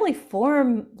can't really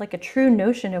form like a true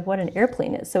notion of what an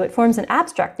airplane is. So it forms an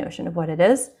abstract notion of what it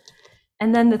is.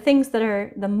 And then the things that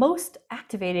are the most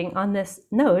activating on this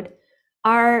node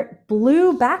are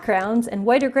blue backgrounds and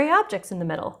white or gray objects in the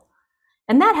middle.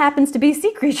 And that happens to be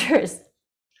sea creatures.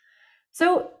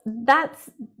 So that's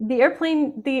the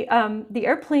airplane, the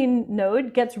airplane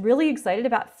node gets really excited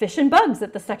about fish and bugs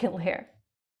at the second layer.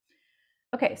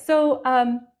 Okay, so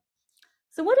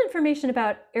what information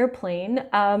about airplane?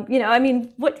 I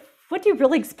mean, what do you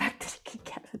really expect to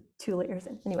get with 2 layers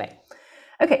in? Anyway,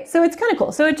 okay, so it's kind of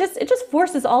cool. So it just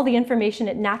forces all the information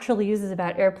it naturally uses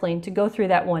about airplane to go through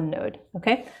that one node.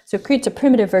 Okay, so it creates a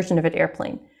primitive version of an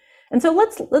airplane. And so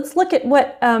let's look at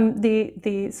what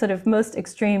the sort of most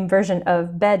extreme version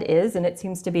of bed is, and it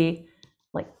seems to be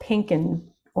like pink and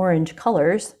orange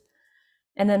colors.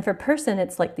 And then for person,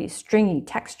 it's like these stringy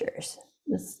textures.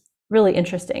 This really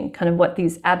interesting, kind of what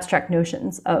these abstract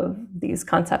notions of these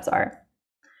concepts are.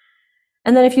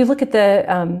 And then if you look at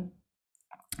the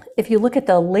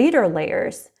later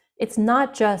layers, it's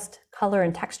not just color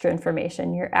and texture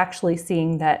information. You're actually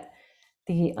seeing that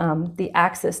the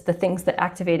axis, the things that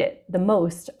activate it the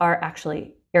most are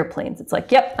actually airplanes. It's like,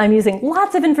 yep, I'm using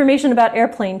lots of information about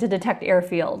airplane to detect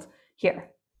airfield here.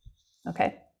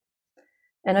 Okay.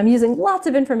 And I'm using lots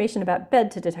of information about bed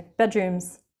to detect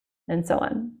bedrooms and so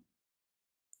on.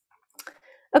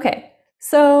 Okay,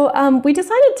 so we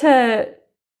decided to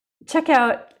check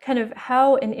out kind of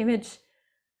how an image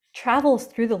travels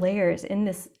through the layers in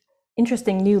this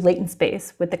interesting new latent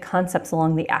space with the concepts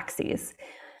along the axes.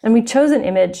 And we chose an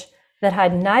image that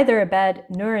had neither a bed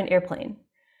nor an airplane,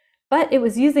 but it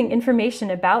was using information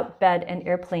about bed and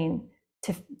airplane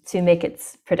to make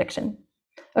its prediction.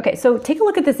 Okay, so take a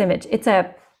look at this image. It's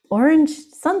a orange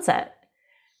sunset.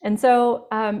 And so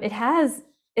it has,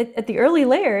 at the early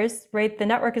layers, right, the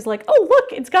network is like, oh,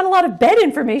 look, it's got a lot of bed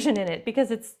information in it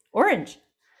because it's orange.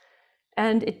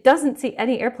 And it doesn't see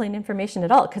any airplane information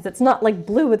at all because it's not like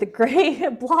blue with a gray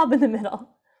blob in the middle.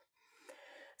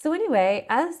 So anyway,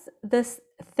 as this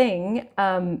thing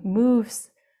moves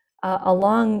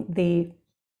along the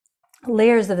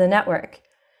layers of the network,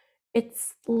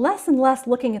 it's less and less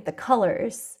looking at the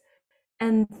colors,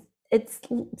 and it's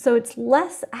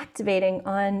less activating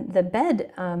on the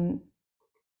bed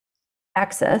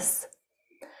axis,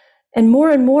 and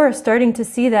more starting to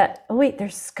see that, oh wait,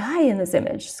 there's sky in this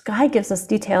image. Sky gives us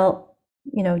detail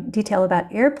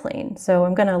about airplane. So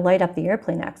I'm going to light up the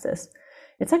airplane axis.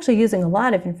 It's actually using a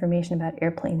lot of information about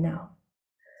airplane now.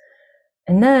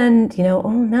 And then, oh,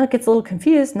 now it gets a little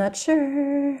confused, not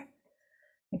sure.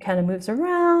 It kind of moves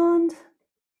around.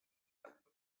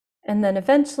 And then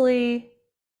eventually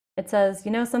it says,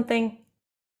 something,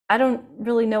 I don't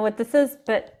really know what this is,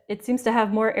 but it seems to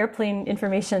have more airplane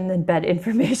information than bed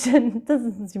information. It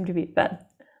doesn't seem to be bed.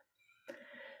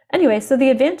 Anyway, so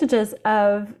the advantages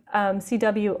of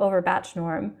CW over batch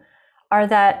norm are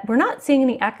that we're not seeing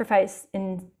any sacrifice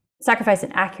in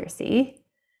accuracy.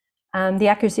 The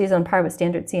accuracy is on par with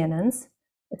standard CNNs.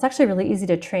 It's actually really easy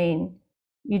to train.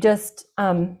 You just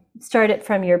start it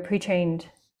from your pre-trained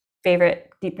favorite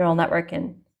deep neural network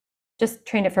and just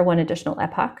train it for one additional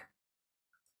epoch.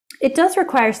 It does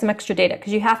require some extra data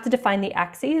because you have to define the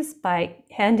axes by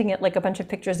handing it like a bunch of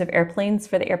pictures of airplanes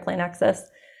for the airplane axis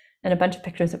and a bunch of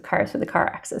pictures of cars for the car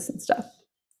axis and stuff.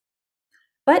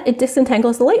 But it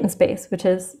disentangles the latent space, which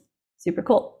is super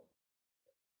cool.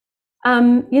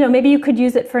 Maybe you could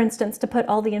use it, for instance, to put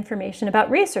all the information about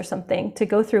race or something to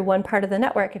go through one part of the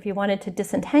network if you wanted to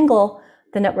disentangle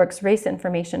the network's race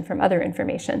information from other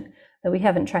information, though we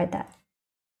haven't tried that.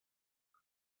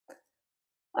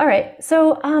 All right,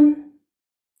 so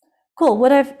cool.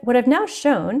 What I've now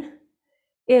shown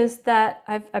is that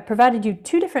I've provided you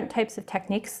 2 different types of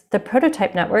techniques. The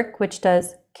prototype network, which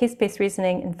does case-based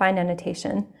reasoning and fine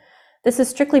annotation. This is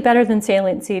strictly better than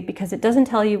saliency because it doesn't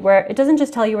just tell you where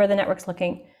the network's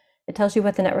looking. It tells you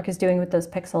what the network is doing with those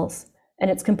pixels, and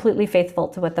it's completely faithful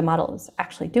to what the model is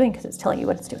actually doing because it's telling you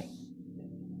what it's doing.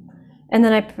 And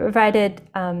then I provided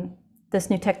this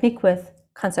new technique with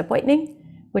concept whitening,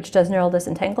 which does neural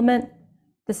disentanglement.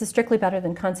 This is strictly better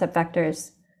than concept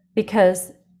vectors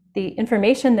because the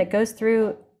information that goes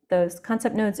through those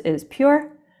concept nodes is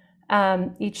pure.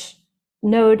 Each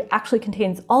node actually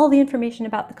contains all the information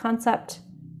about the concept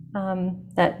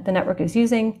that the network is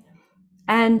using.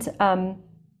 And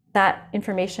that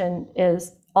information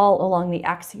is all along the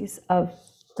axes of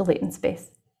the latent space.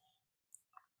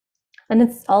 and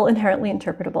it's all inherently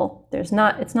interpretable. It's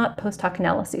not post-hoc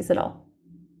analyses at all.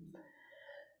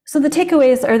 So the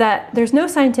takeaways are that there's no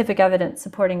scientific evidence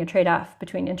supporting a trade-off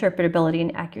between interpretability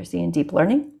and accuracy in deep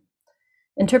learning.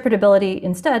 Interpretability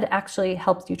instead actually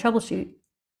helps you troubleshoot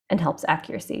and helps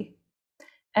accuracy.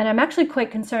 And I'm actually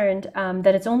quite concerned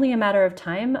that it's only a matter of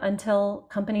time until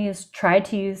companies try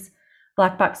to use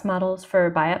black box models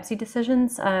for biopsy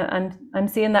decisions. I'm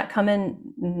seeing that come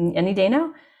in any day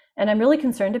now, and I'm really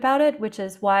concerned about it, which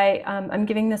is why I'm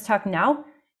giving this talk now,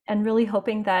 and really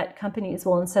hoping that companies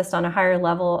will insist on a higher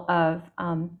level of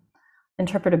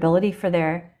interpretability for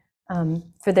their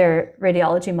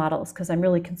radiology models, because I'm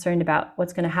really concerned about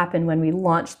what's going to happen when we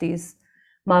launch these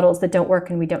models that don't work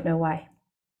and we don't know why.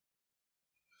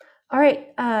 All right,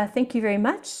 thank you very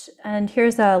much. And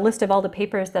here's a list of all the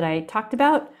papers that I talked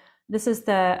about. This is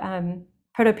the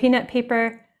proto-PNET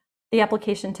paper, the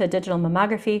application to digital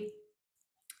mammography.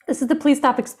 This is the Please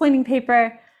Stop Explaining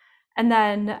paper. And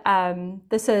then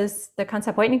this is the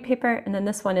concept whitening paper. And then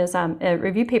this one is a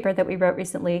review paper that we wrote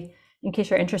recently, in case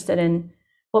you're interested in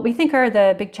what we think are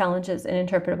the big challenges in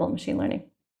interpretable machine learning.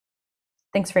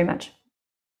 Thanks very much.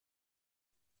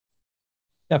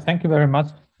 Yeah, thank you very much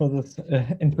for this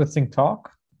interesting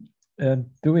talk.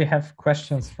 Do we have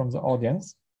questions from the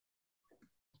audience?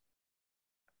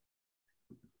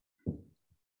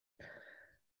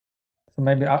 So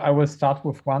maybe I will start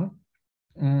with one.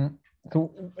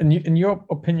 So in your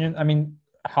opinion, I mean,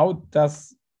 how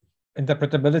does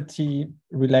interpretability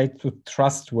relate to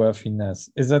trustworthiness?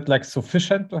 Is it like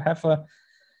sufficient to have a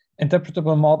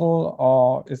interpretable model,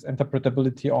 or is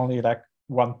interpretability only like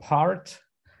one part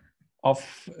of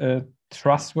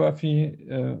trustworthy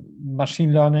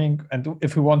machine learning? And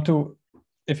if we want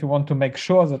to make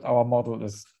sure that our model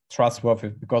is trustworthy,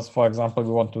 because for example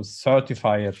we want to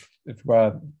certify it, if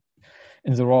we're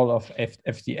in the role of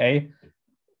FDA,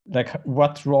 like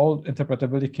what role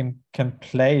interpretability can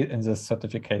play in this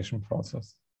certification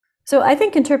process? So I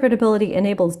think interpretability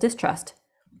enables distrust.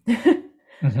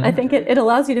 I think it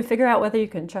allows you to figure out whether you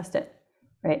can trust it,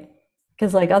 right?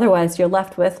 Because like otherwise you're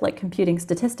left with like computing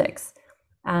statistics,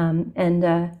 and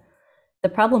the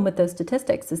problem with those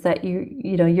statistics is that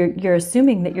you're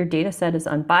assuming that your data set is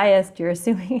unbiased. You're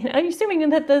assuming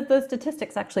that those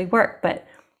statistics actually work, but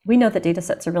we know that data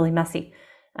sets are really messy.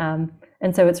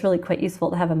 And so it's really quite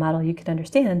useful to have a model you can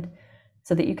understand,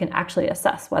 so that you can actually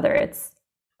assess whether it's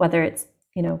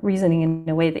reasoning in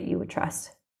a way that you would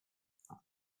trust.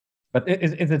 But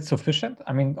is it sufficient?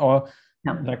 I mean, or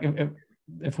no. Like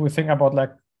if we think about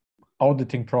like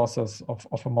auditing process of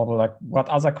a model, like what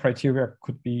other criteria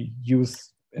could be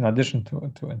used in addition to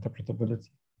interpretability?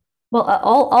 Well,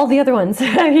 all the other ones,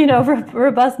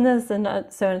 robustness and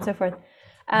so on and so forth.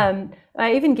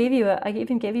 I even gave you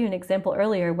an example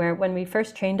earlier where when we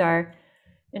first trained our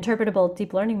interpretable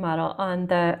deep learning model on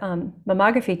the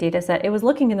mammography data set, it was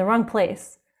looking in the wrong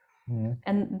place. Mm-hmm.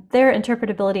 And their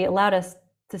interpretability allowed us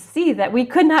to see that we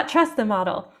could not trust the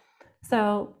model.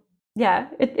 So yeah,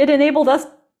 it enabled us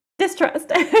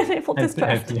distrust.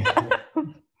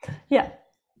 Yeah.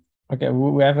 Okay,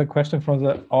 we have a question from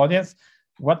the audience.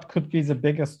 What could be the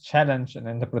biggest challenge in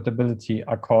interpretability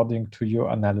according to your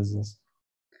analysis?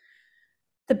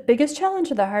 The biggest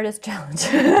challenge or the hardest challenge?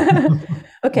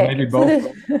 Okay. Maybe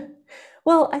both.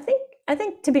 Well, I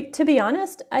think to be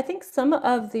honest, I think some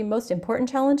of the most important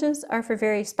challenges are for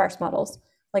very sparse models,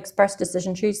 like sparse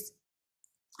decision trees.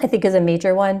 I think is a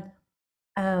major one.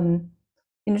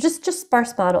 Just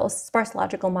sparse models, sparse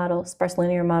logical models, sparse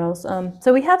linear models.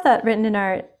 So we have that written in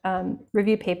our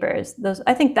review papers.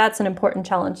 I think that's an important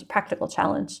challenge, practical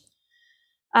challenge.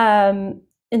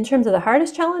 In terms of the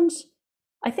hardest challenge,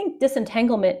 I think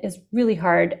disentanglement is really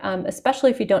hard, especially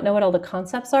if you don't know what all the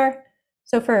concepts are.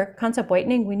 So for concept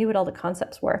whitening, we knew what all the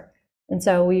concepts were. And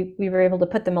so we were able to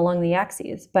put them along the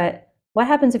axes. But what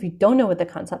happens if you don't know what the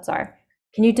concepts are?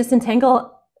 Can you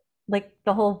disentangle like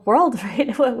the whole world,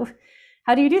 right?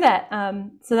 How do you do that?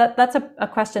 So that's a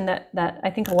question that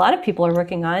I think a lot of people are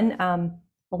working on.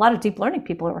 A lot of deep learning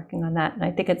people are working on that. And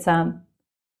I think it's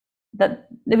that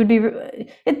it would be,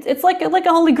 it's like a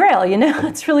holy grail,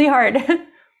 it's really hard.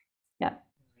 Yeah.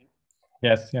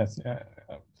 Yes.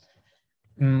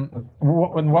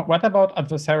 What about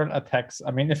adversarial attacks?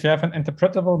 I mean, if you have an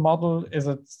interpretable model, is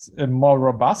it more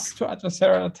robust to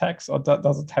adversarial attacks, or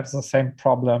does it have the same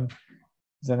problem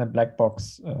than a black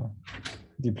box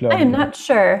deep learning? I am not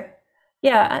sure.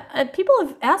 Yeah, people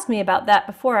have asked me about that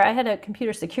before. I had a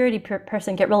computer security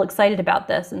person get real excited about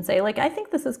this and say, like, I think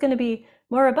this is going to be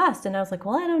more robust. And I was like,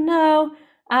 well, I don't know.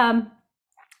 I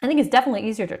think it's definitely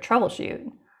easier to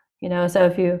troubleshoot. So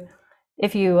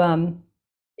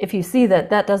if you see that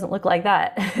that doesn't look like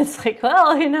that, it's like,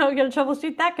 well, you know, you're gonna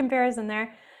troubleshoot that comparison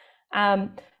there.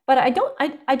 But I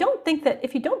don't think that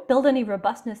if you don't build any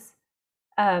robustness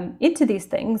into these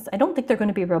things, I don't think they're going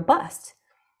to be robust.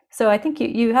 So I think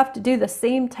you have to do the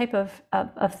same type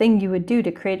of thing you would do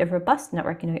to create a robust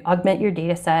network. You know, augment your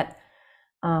data set,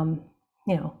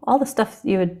 you know, all the stuff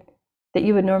that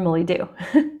you would normally do.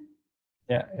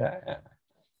 Yeah.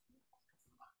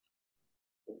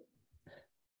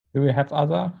 Do we have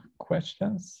other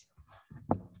questions?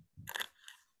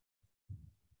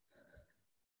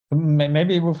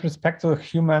 Maybe with respect to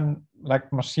human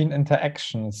like machine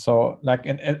interaction. So like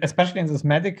especially in these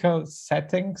medical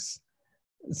settings,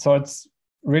 so it's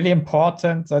really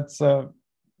important that the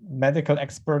medical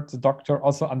expert, the doctor,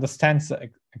 also understands the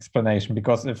explanation,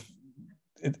 because if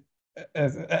it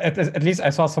at least I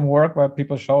saw some work where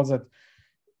people show that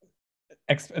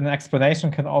an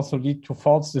explanation can also lead to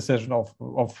false decision of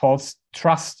false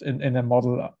trust in a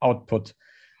model output.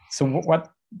 So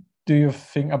what do you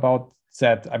think about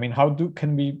that? I mean, how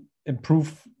can we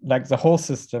improve like the whole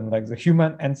system, like the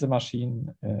human and the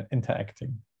machine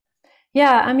interacting?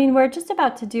 Yeah, I mean, we're just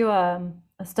about to do a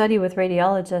study with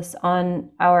radiologists on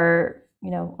our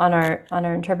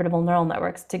interpretable neural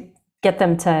networks to get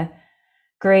them to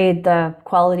grade the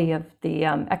quality of the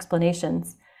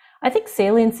explanations. I think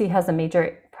saliency has a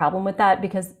major problem with that,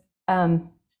 because in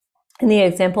the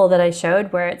example that I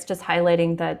showed where it's just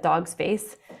highlighting the dog's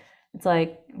face, it's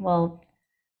like, well,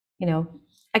 you know,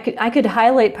 I could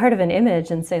highlight part of an image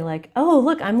and say like, oh,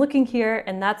 look, I'm looking here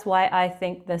and that's why I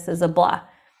think this is a blah.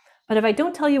 But if I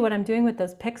don't tell you what I'm doing with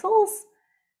those pixels,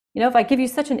 you know, if I give you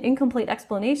such an incomplete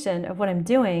explanation of what I'm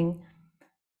doing,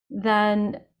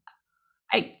 then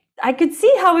I could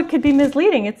see how it could be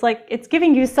misleading. It's like, it's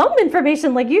giving you some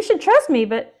information, like you should trust me,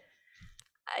 but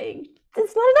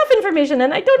it's not enough information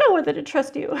and I don't know whether to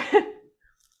trust you.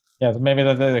 Yeah, maybe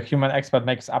the human expert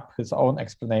makes up his own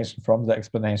explanation from the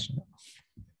explanation.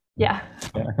 Yeah.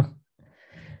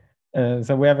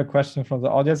 So we have a question from the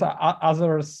audience. Are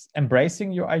others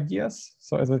embracing your ideas?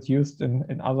 So is it used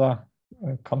in other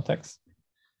contexts?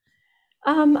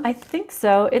 I think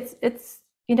so. It's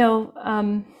you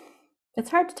know, it's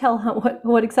hard to tell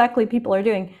what exactly people are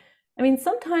doing. I mean,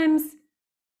 sometimes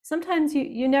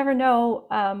you never know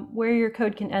where your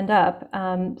code can end up.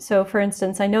 So for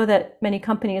instance, I know that many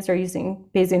companies are using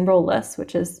Bayesian rule lists,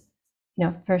 which is, you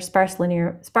know, for sparse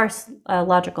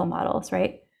logical models,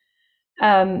 right?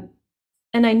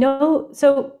 And I know,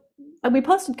 so we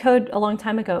posted code a long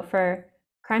time ago for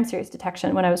crime series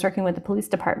detection when I was working with the police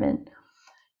department.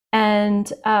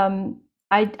 And I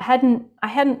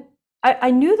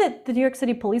knew that the New York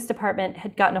City Police Department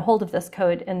had gotten a hold of this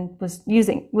code and was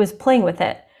playing with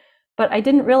it, but I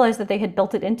didn't realize that they had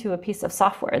built it into a piece of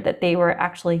software that they were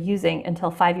actually using until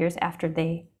 5 years after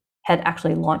they had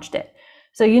actually launched it.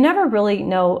 So you never really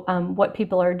know what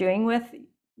people are doing with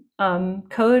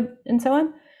code and so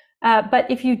on. But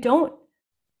if you don't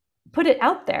put it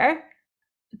out there,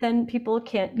 then people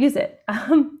can't use it.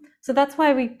 So that's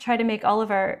why we try to make all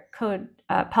of our code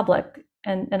public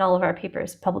and all of our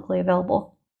papers publicly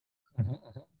available.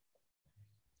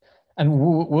 And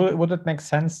would it make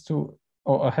sense to,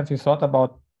 or have you thought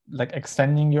about like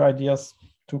extending your ideas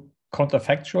to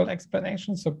counterfactual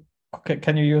explanations? So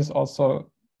can you use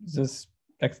also this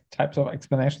types of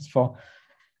explanations for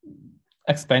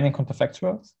explaining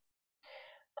counterfactuals?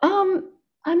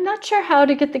 I'm not sure how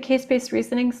to get the case-based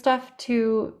reasoning stuff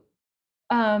to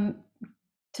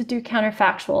do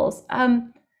counterfactuals.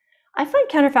 I find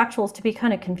counterfactuals to be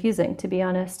kind of confusing, to be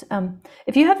honest.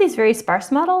 If you have these very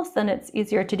sparse models, then it's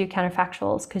easier to do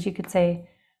counterfactuals, because you could say,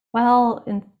 well,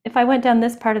 if I went down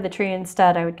this part of the tree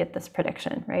instead, I would get this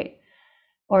prediction, right?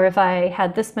 Or if I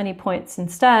had this many points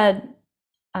instead,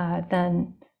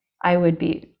 then I would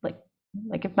be like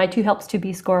if my 2 helps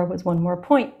 2b score was 1 more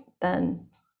point, then,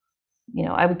 you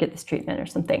know, I would get this treatment or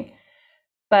something.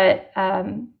 But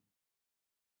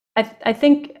I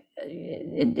think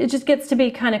it just gets to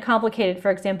be kind of complicated, for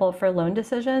example, for loan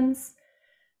decisions.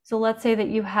 So let's say that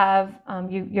you have,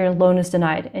 your loan is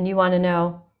denied and you want to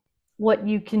know what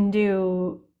you can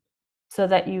do so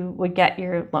that you would get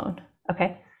your loan,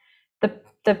 okay?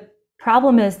 The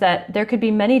problem is that there could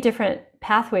be many different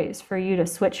pathways for you to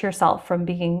switch yourself from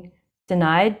being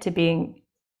denied to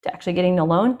actually getting the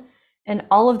loan. And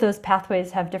all of those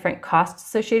pathways have different costs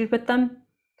associated with them.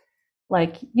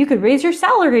 Like you could raise your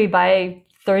salary by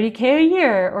 $30K a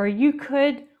year, or you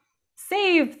could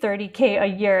save $30K a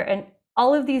year. And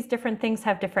all of these different things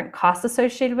have different costs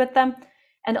associated with them.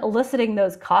 And eliciting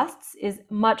those costs is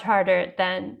much harder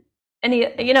than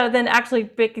than actually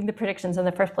making the predictions in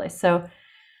the first place. So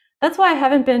that's why I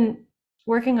haven't been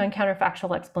working on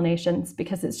counterfactual explanations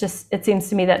because it seems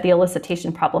to me that the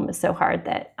elicitation problem is so hard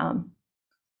that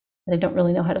I don't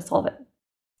really know how to solve it.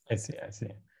 I see.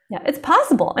 Yeah, it's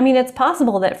possible. I mean, it's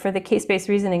possible that for the case-based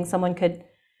reasoning, someone could,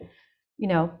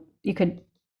 you could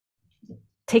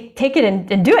take it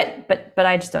and do it, but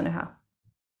I just don't know how.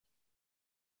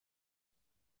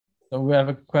 So we have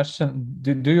a question.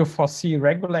 Do you foresee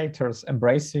regulators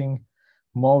embracing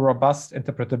more robust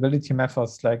interpretability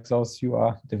methods like those you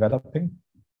are developing?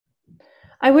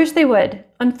 I wish they would.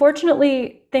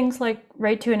 Unfortunately, things like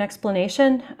right to an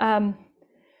explanation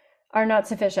are not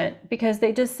sufficient because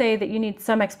they just say that you need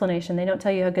some explanation. They don't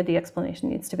tell you how good the explanation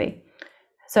needs to be.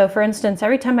 So for instance,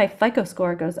 every time my FICO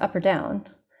score goes up or down,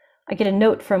 I get a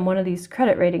note from one of these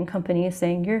credit rating companies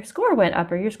saying your score went up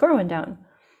or your score went down.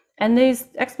 And these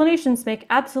explanations make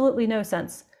absolutely no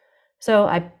sense. So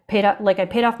I paid off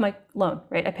my loan,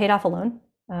 right? I paid off a loan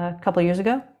a couple of years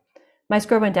ago. My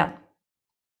score went down.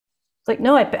 It's like,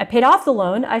 no, I paid off the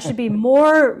loan. I should be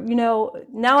more,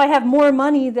 now I have more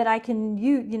money that I can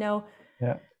use,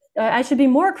 Yeah. I should be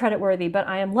more creditworthy, but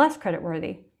I am less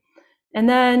creditworthy. And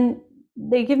then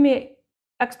they give me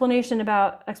explanations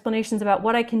about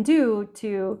what I can do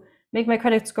to make my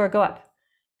credit score go up.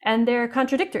 And they're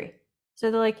contradictory.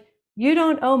 So they're like, you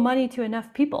don't owe money to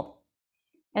enough people.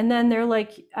 And then they're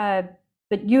like,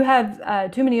 but you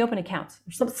have too many open accounts.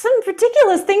 Some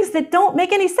ridiculous things that don't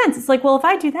make any sense. It's like, well, if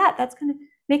I do that, that's going to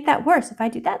make that worse. If I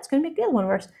do that, it's going to make the other one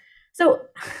worse. So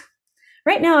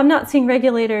right now, I'm not seeing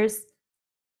regulators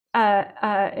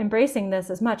embracing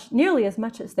this nearly as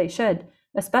much as they should,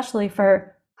 especially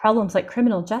for problems like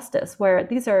criminal justice, where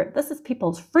this is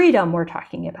people's freedom we're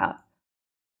talking about.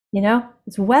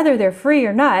 It's whether they're free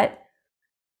or not.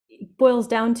 It boils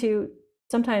down to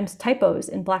sometimes typos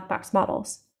in black box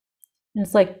models. And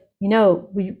it's like,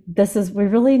 we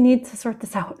really need to sort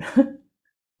this out.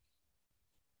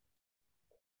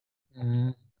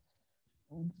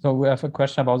 So we have a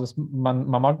question about this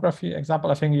mammography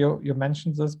example. I think you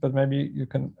mentioned this, but maybe you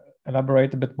can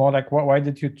elaborate a bit more. Like, why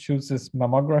did you choose this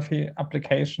mammography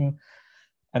application?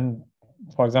 And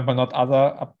for example, not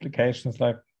other applications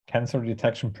like cancer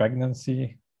detection,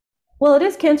 pregnancy? Well, it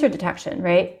is cancer detection,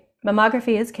 right?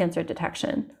 Mammography is cancer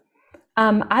detection.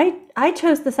 I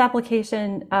chose this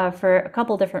application for a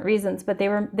couple different reasons, but they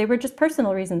were just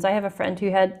personal reasons. I have a friend who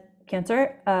had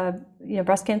cancer,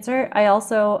 breast cancer. I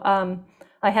also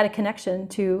I had a connection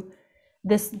to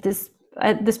this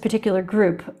particular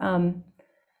group.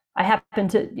 I happened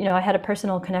to I had a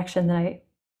personal connection that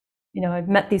I've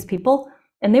met these people,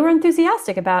 and they were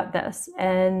enthusiastic about this,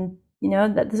 and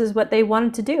that this is what they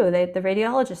wanted to do. The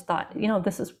radiologist thought,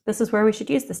 this is where we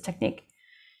should use this technique.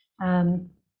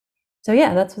 So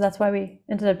yeah, that's why we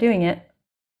ended up doing it.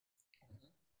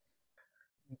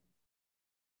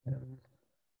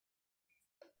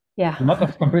 Yeah. A lot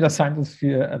of computer scientists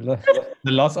fear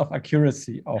the loss of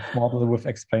accuracy of model with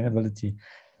explainability.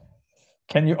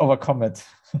 Can you overcome it?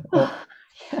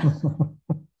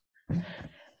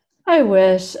 I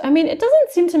wish. I mean, it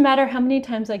doesn't seem to matter how many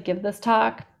times I give this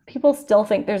talk. People still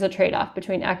think there's a trade-off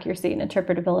between accuracy and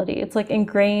interpretability. It's like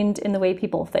ingrained in the way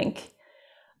people think.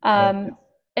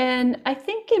 And I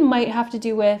think it might have to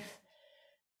do with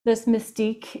this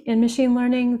mystique in machine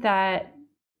learning that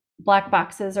black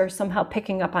boxes are somehow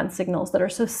picking up on signals that are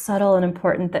so subtle and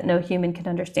important that no human can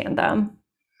understand them.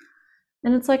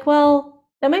 And it's like, well,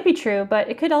 that might be true, but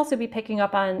it could also be picking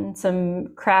up on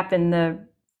some crap in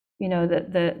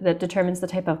that determines the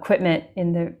type of equipment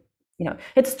in the,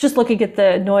 it's just looking at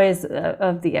the noise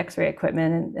of the X-ray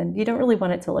equipment, and you don't really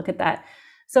want it to look at that.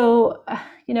 So,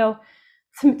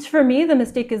 for me, the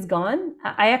mistake is gone.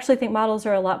 I actually think models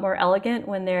are a lot more elegant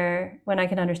when I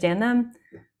can understand them,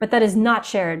 but that is not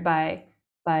shared by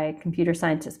computer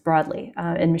scientists broadly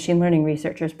and machine learning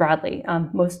researchers broadly.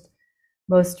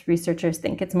 Most researchers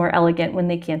think it's more elegant when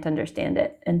they can't understand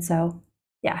it, and so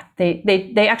yeah,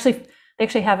 they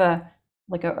actually have a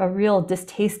real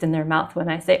distaste in their mouth when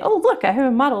I say, "Oh, look, I have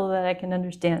a model that I can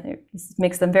understand." It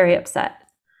makes them very upset.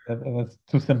 It's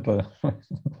too simple.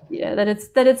 Yeah,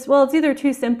 it's either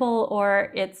too simple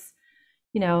or it's,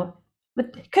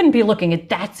 but it couldn't be looking at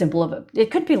that simple of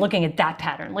it could be looking at that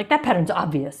pattern. Like that pattern's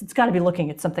obvious. It's got to be looking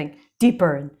at something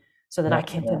deeper, and so that I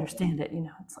can't understand it.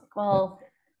 It's like, well.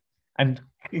 And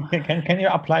can you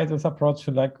apply this approach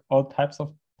to like all types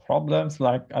of problems,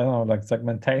 like I don't know, like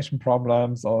segmentation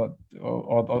problems or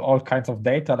all kinds of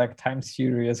data, like time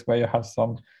series where you have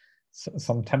some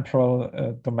temporal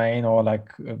domain, or like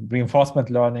reinforcement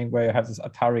learning where you have this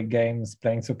Atari games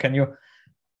playing. So can you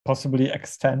possibly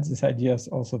extend these ideas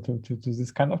also to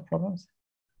this kind of problems?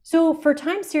 So for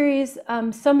time series,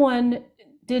 someone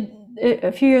did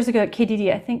a few years ago at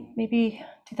KDD, I think maybe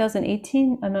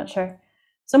 2018, I'm not sure.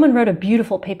 Someone wrote a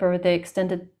beautiful paper where they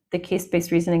extended the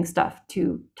case-based reasoning stuff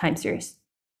to time series.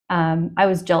 I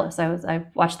was jealous. I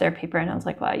watched their paper and I was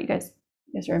like, wow, you guys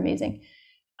are amazing.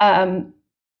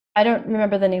 I don't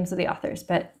remember the names of the authors,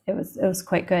 but it was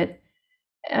quite good.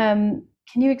 Can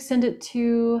you extend it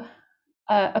to,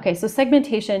 okay, so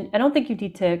segmentation, I don't think you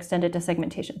need to extend it to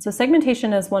segmentation. So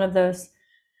segmentation is one of those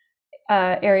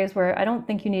areas where I don't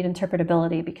think you need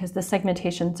interpretability because the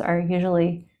segmentations are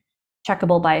usually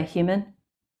checkable by a human.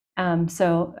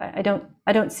 So I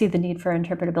don't see the need for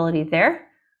interpretability there.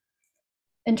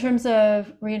 In terms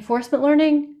of reinforcement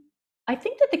learning, I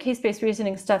think that the case-based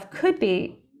reasoning stuff could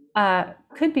be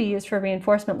used for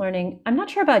reinforcement learning. I'm not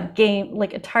sure about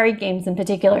like Atari games in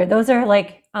particular. Those are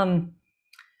like, some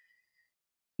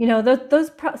of those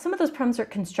problems are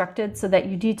constructed so that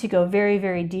you need to go very,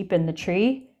 very deep in the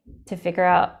tree to figure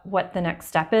out what the next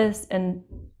step is. And,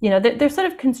 they're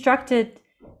sort of constructed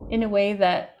in a way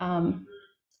that,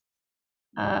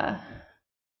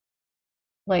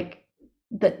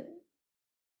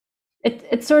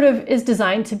 it sort of is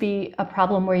designed to be a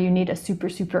problem where you need a super,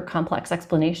 super complex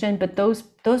explanation, but those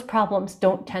problems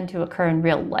don't tend to occur in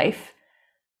real life.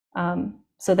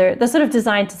 So they're sort of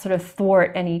designed to sort of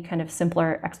thwart any kind of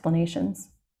simpler explanations.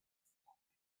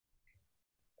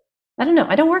 I don't know.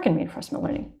 I don't work in reinforcement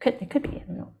learning. It could be. I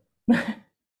don't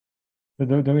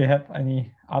know. Do we have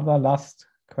any other last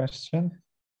question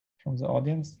from the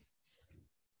audience?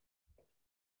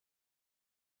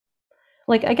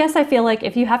 Like, I guess I feel like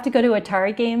if you have to go to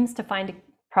Atari games to find a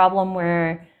problem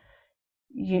where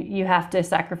you have to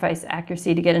sacrifice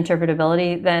accuracy to get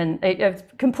interpretability, then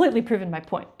I've completely proven my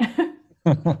point.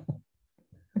 Okay,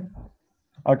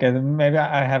 then maybe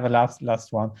I have a last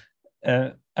one.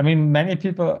 I mean, many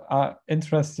people are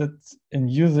interested in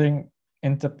using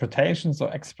interpretations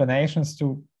or explanations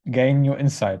to gain new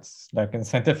insights, like in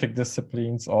scientific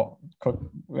disciplines or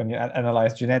when you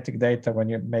analyze genetic data, when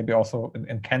you maybe also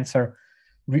in cancer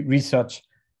research.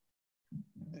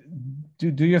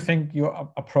 Do you think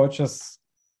your approaches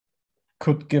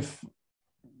could give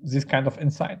these kind of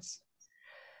insights?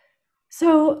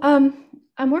 So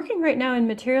I'm working right now in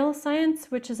materials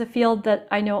science, which is a field that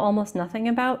I know almost nothing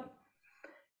about.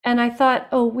 And I thought,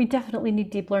 oh, we definitely need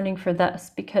deep learning for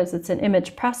this because it's an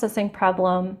image processing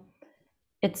problem.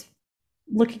 It's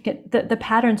looking at the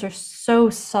patterns are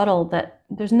so subtle that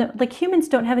there's no, like, humans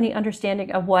don't have any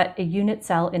understanding of what a unit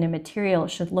cell in a material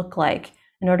should look like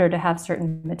in order to have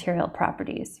certain material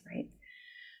properties, right?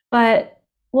 But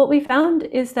what we found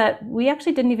is that we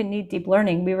actually didn't even need deep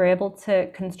learning. We were able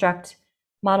to construct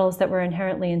models that were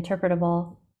inherently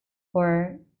interpretable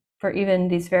for even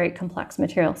these very complex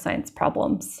material science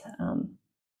problems.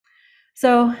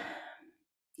 So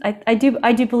I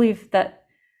do believe that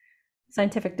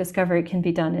scientific discovery can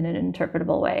be done in an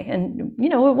interpretable way. And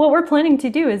what we're planning to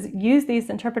do is use these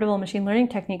interpretable machine learning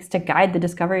techniques to guide the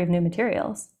discovery of new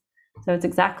materials. So it's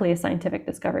exactly a scientific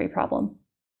discovery problem.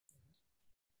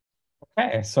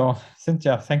 Okay, so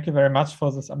Cynthia, thank you very much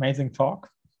for this amazing talk.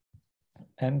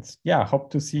 And yeah, hope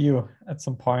to see you at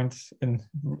some point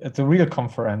at the real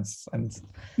conference. And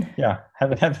yeah,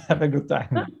 have a good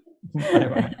time.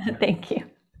 Bye-bye. Thank you.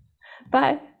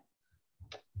 Bye.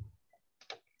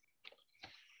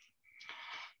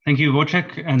 Thank you,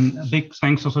 Wojciech, and a big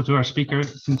thanks also to our speaker,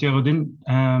 Cynthia Rodin,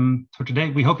 for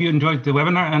today. We hope you enjoyed the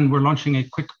webinar, and we're launching a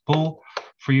quick poll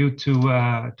for you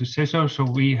to say so. So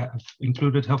we have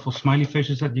included helpful smiley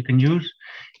faces that you can use.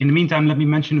 In the meantime, let me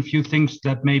mention a few things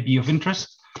that may be of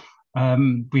interest.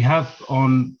 We have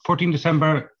on 14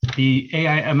 December the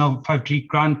AI ML 5G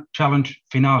Grand Challenge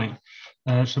finale.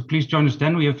 So please join us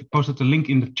then. We have posted the link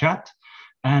in the chat.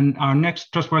 And our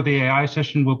next Trustworthy AI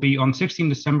session will be on 16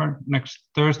 December, next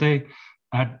Thursday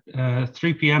at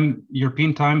 3 p.m.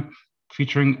 European time,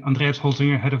 featuring Andreas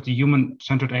Holzinger, head of the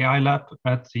Human-Centered AI Lab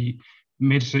at the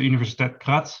Medische Universität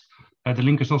Graz. The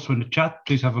link is also in the chat.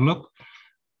 Please have a look.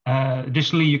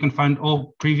 Additionally, you can find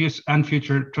all previous and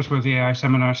future Trustworthy AI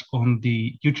seminars on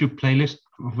the YouTube playlist,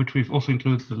 of which we've also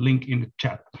included the link in the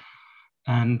chat.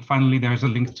 And finally, there's a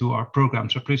link to our program.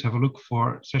 So please have a look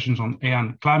for sessions on AI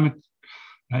and climate,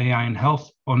 AI and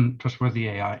health, on Trustworthy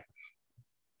AI,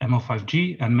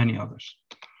 ML5G, and many others.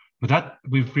 With that,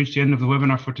 we've reached the end of the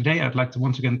webinar for today. I'd like to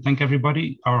once again thank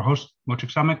everybody, our host,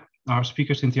 Wojciech Samek, our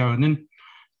speaker, Cynthia Rodin,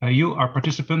 you, our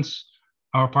participants,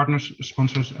 our partners,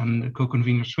 sponsors, and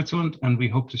co-conveners, Switzerland, and we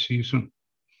hope to see you soon.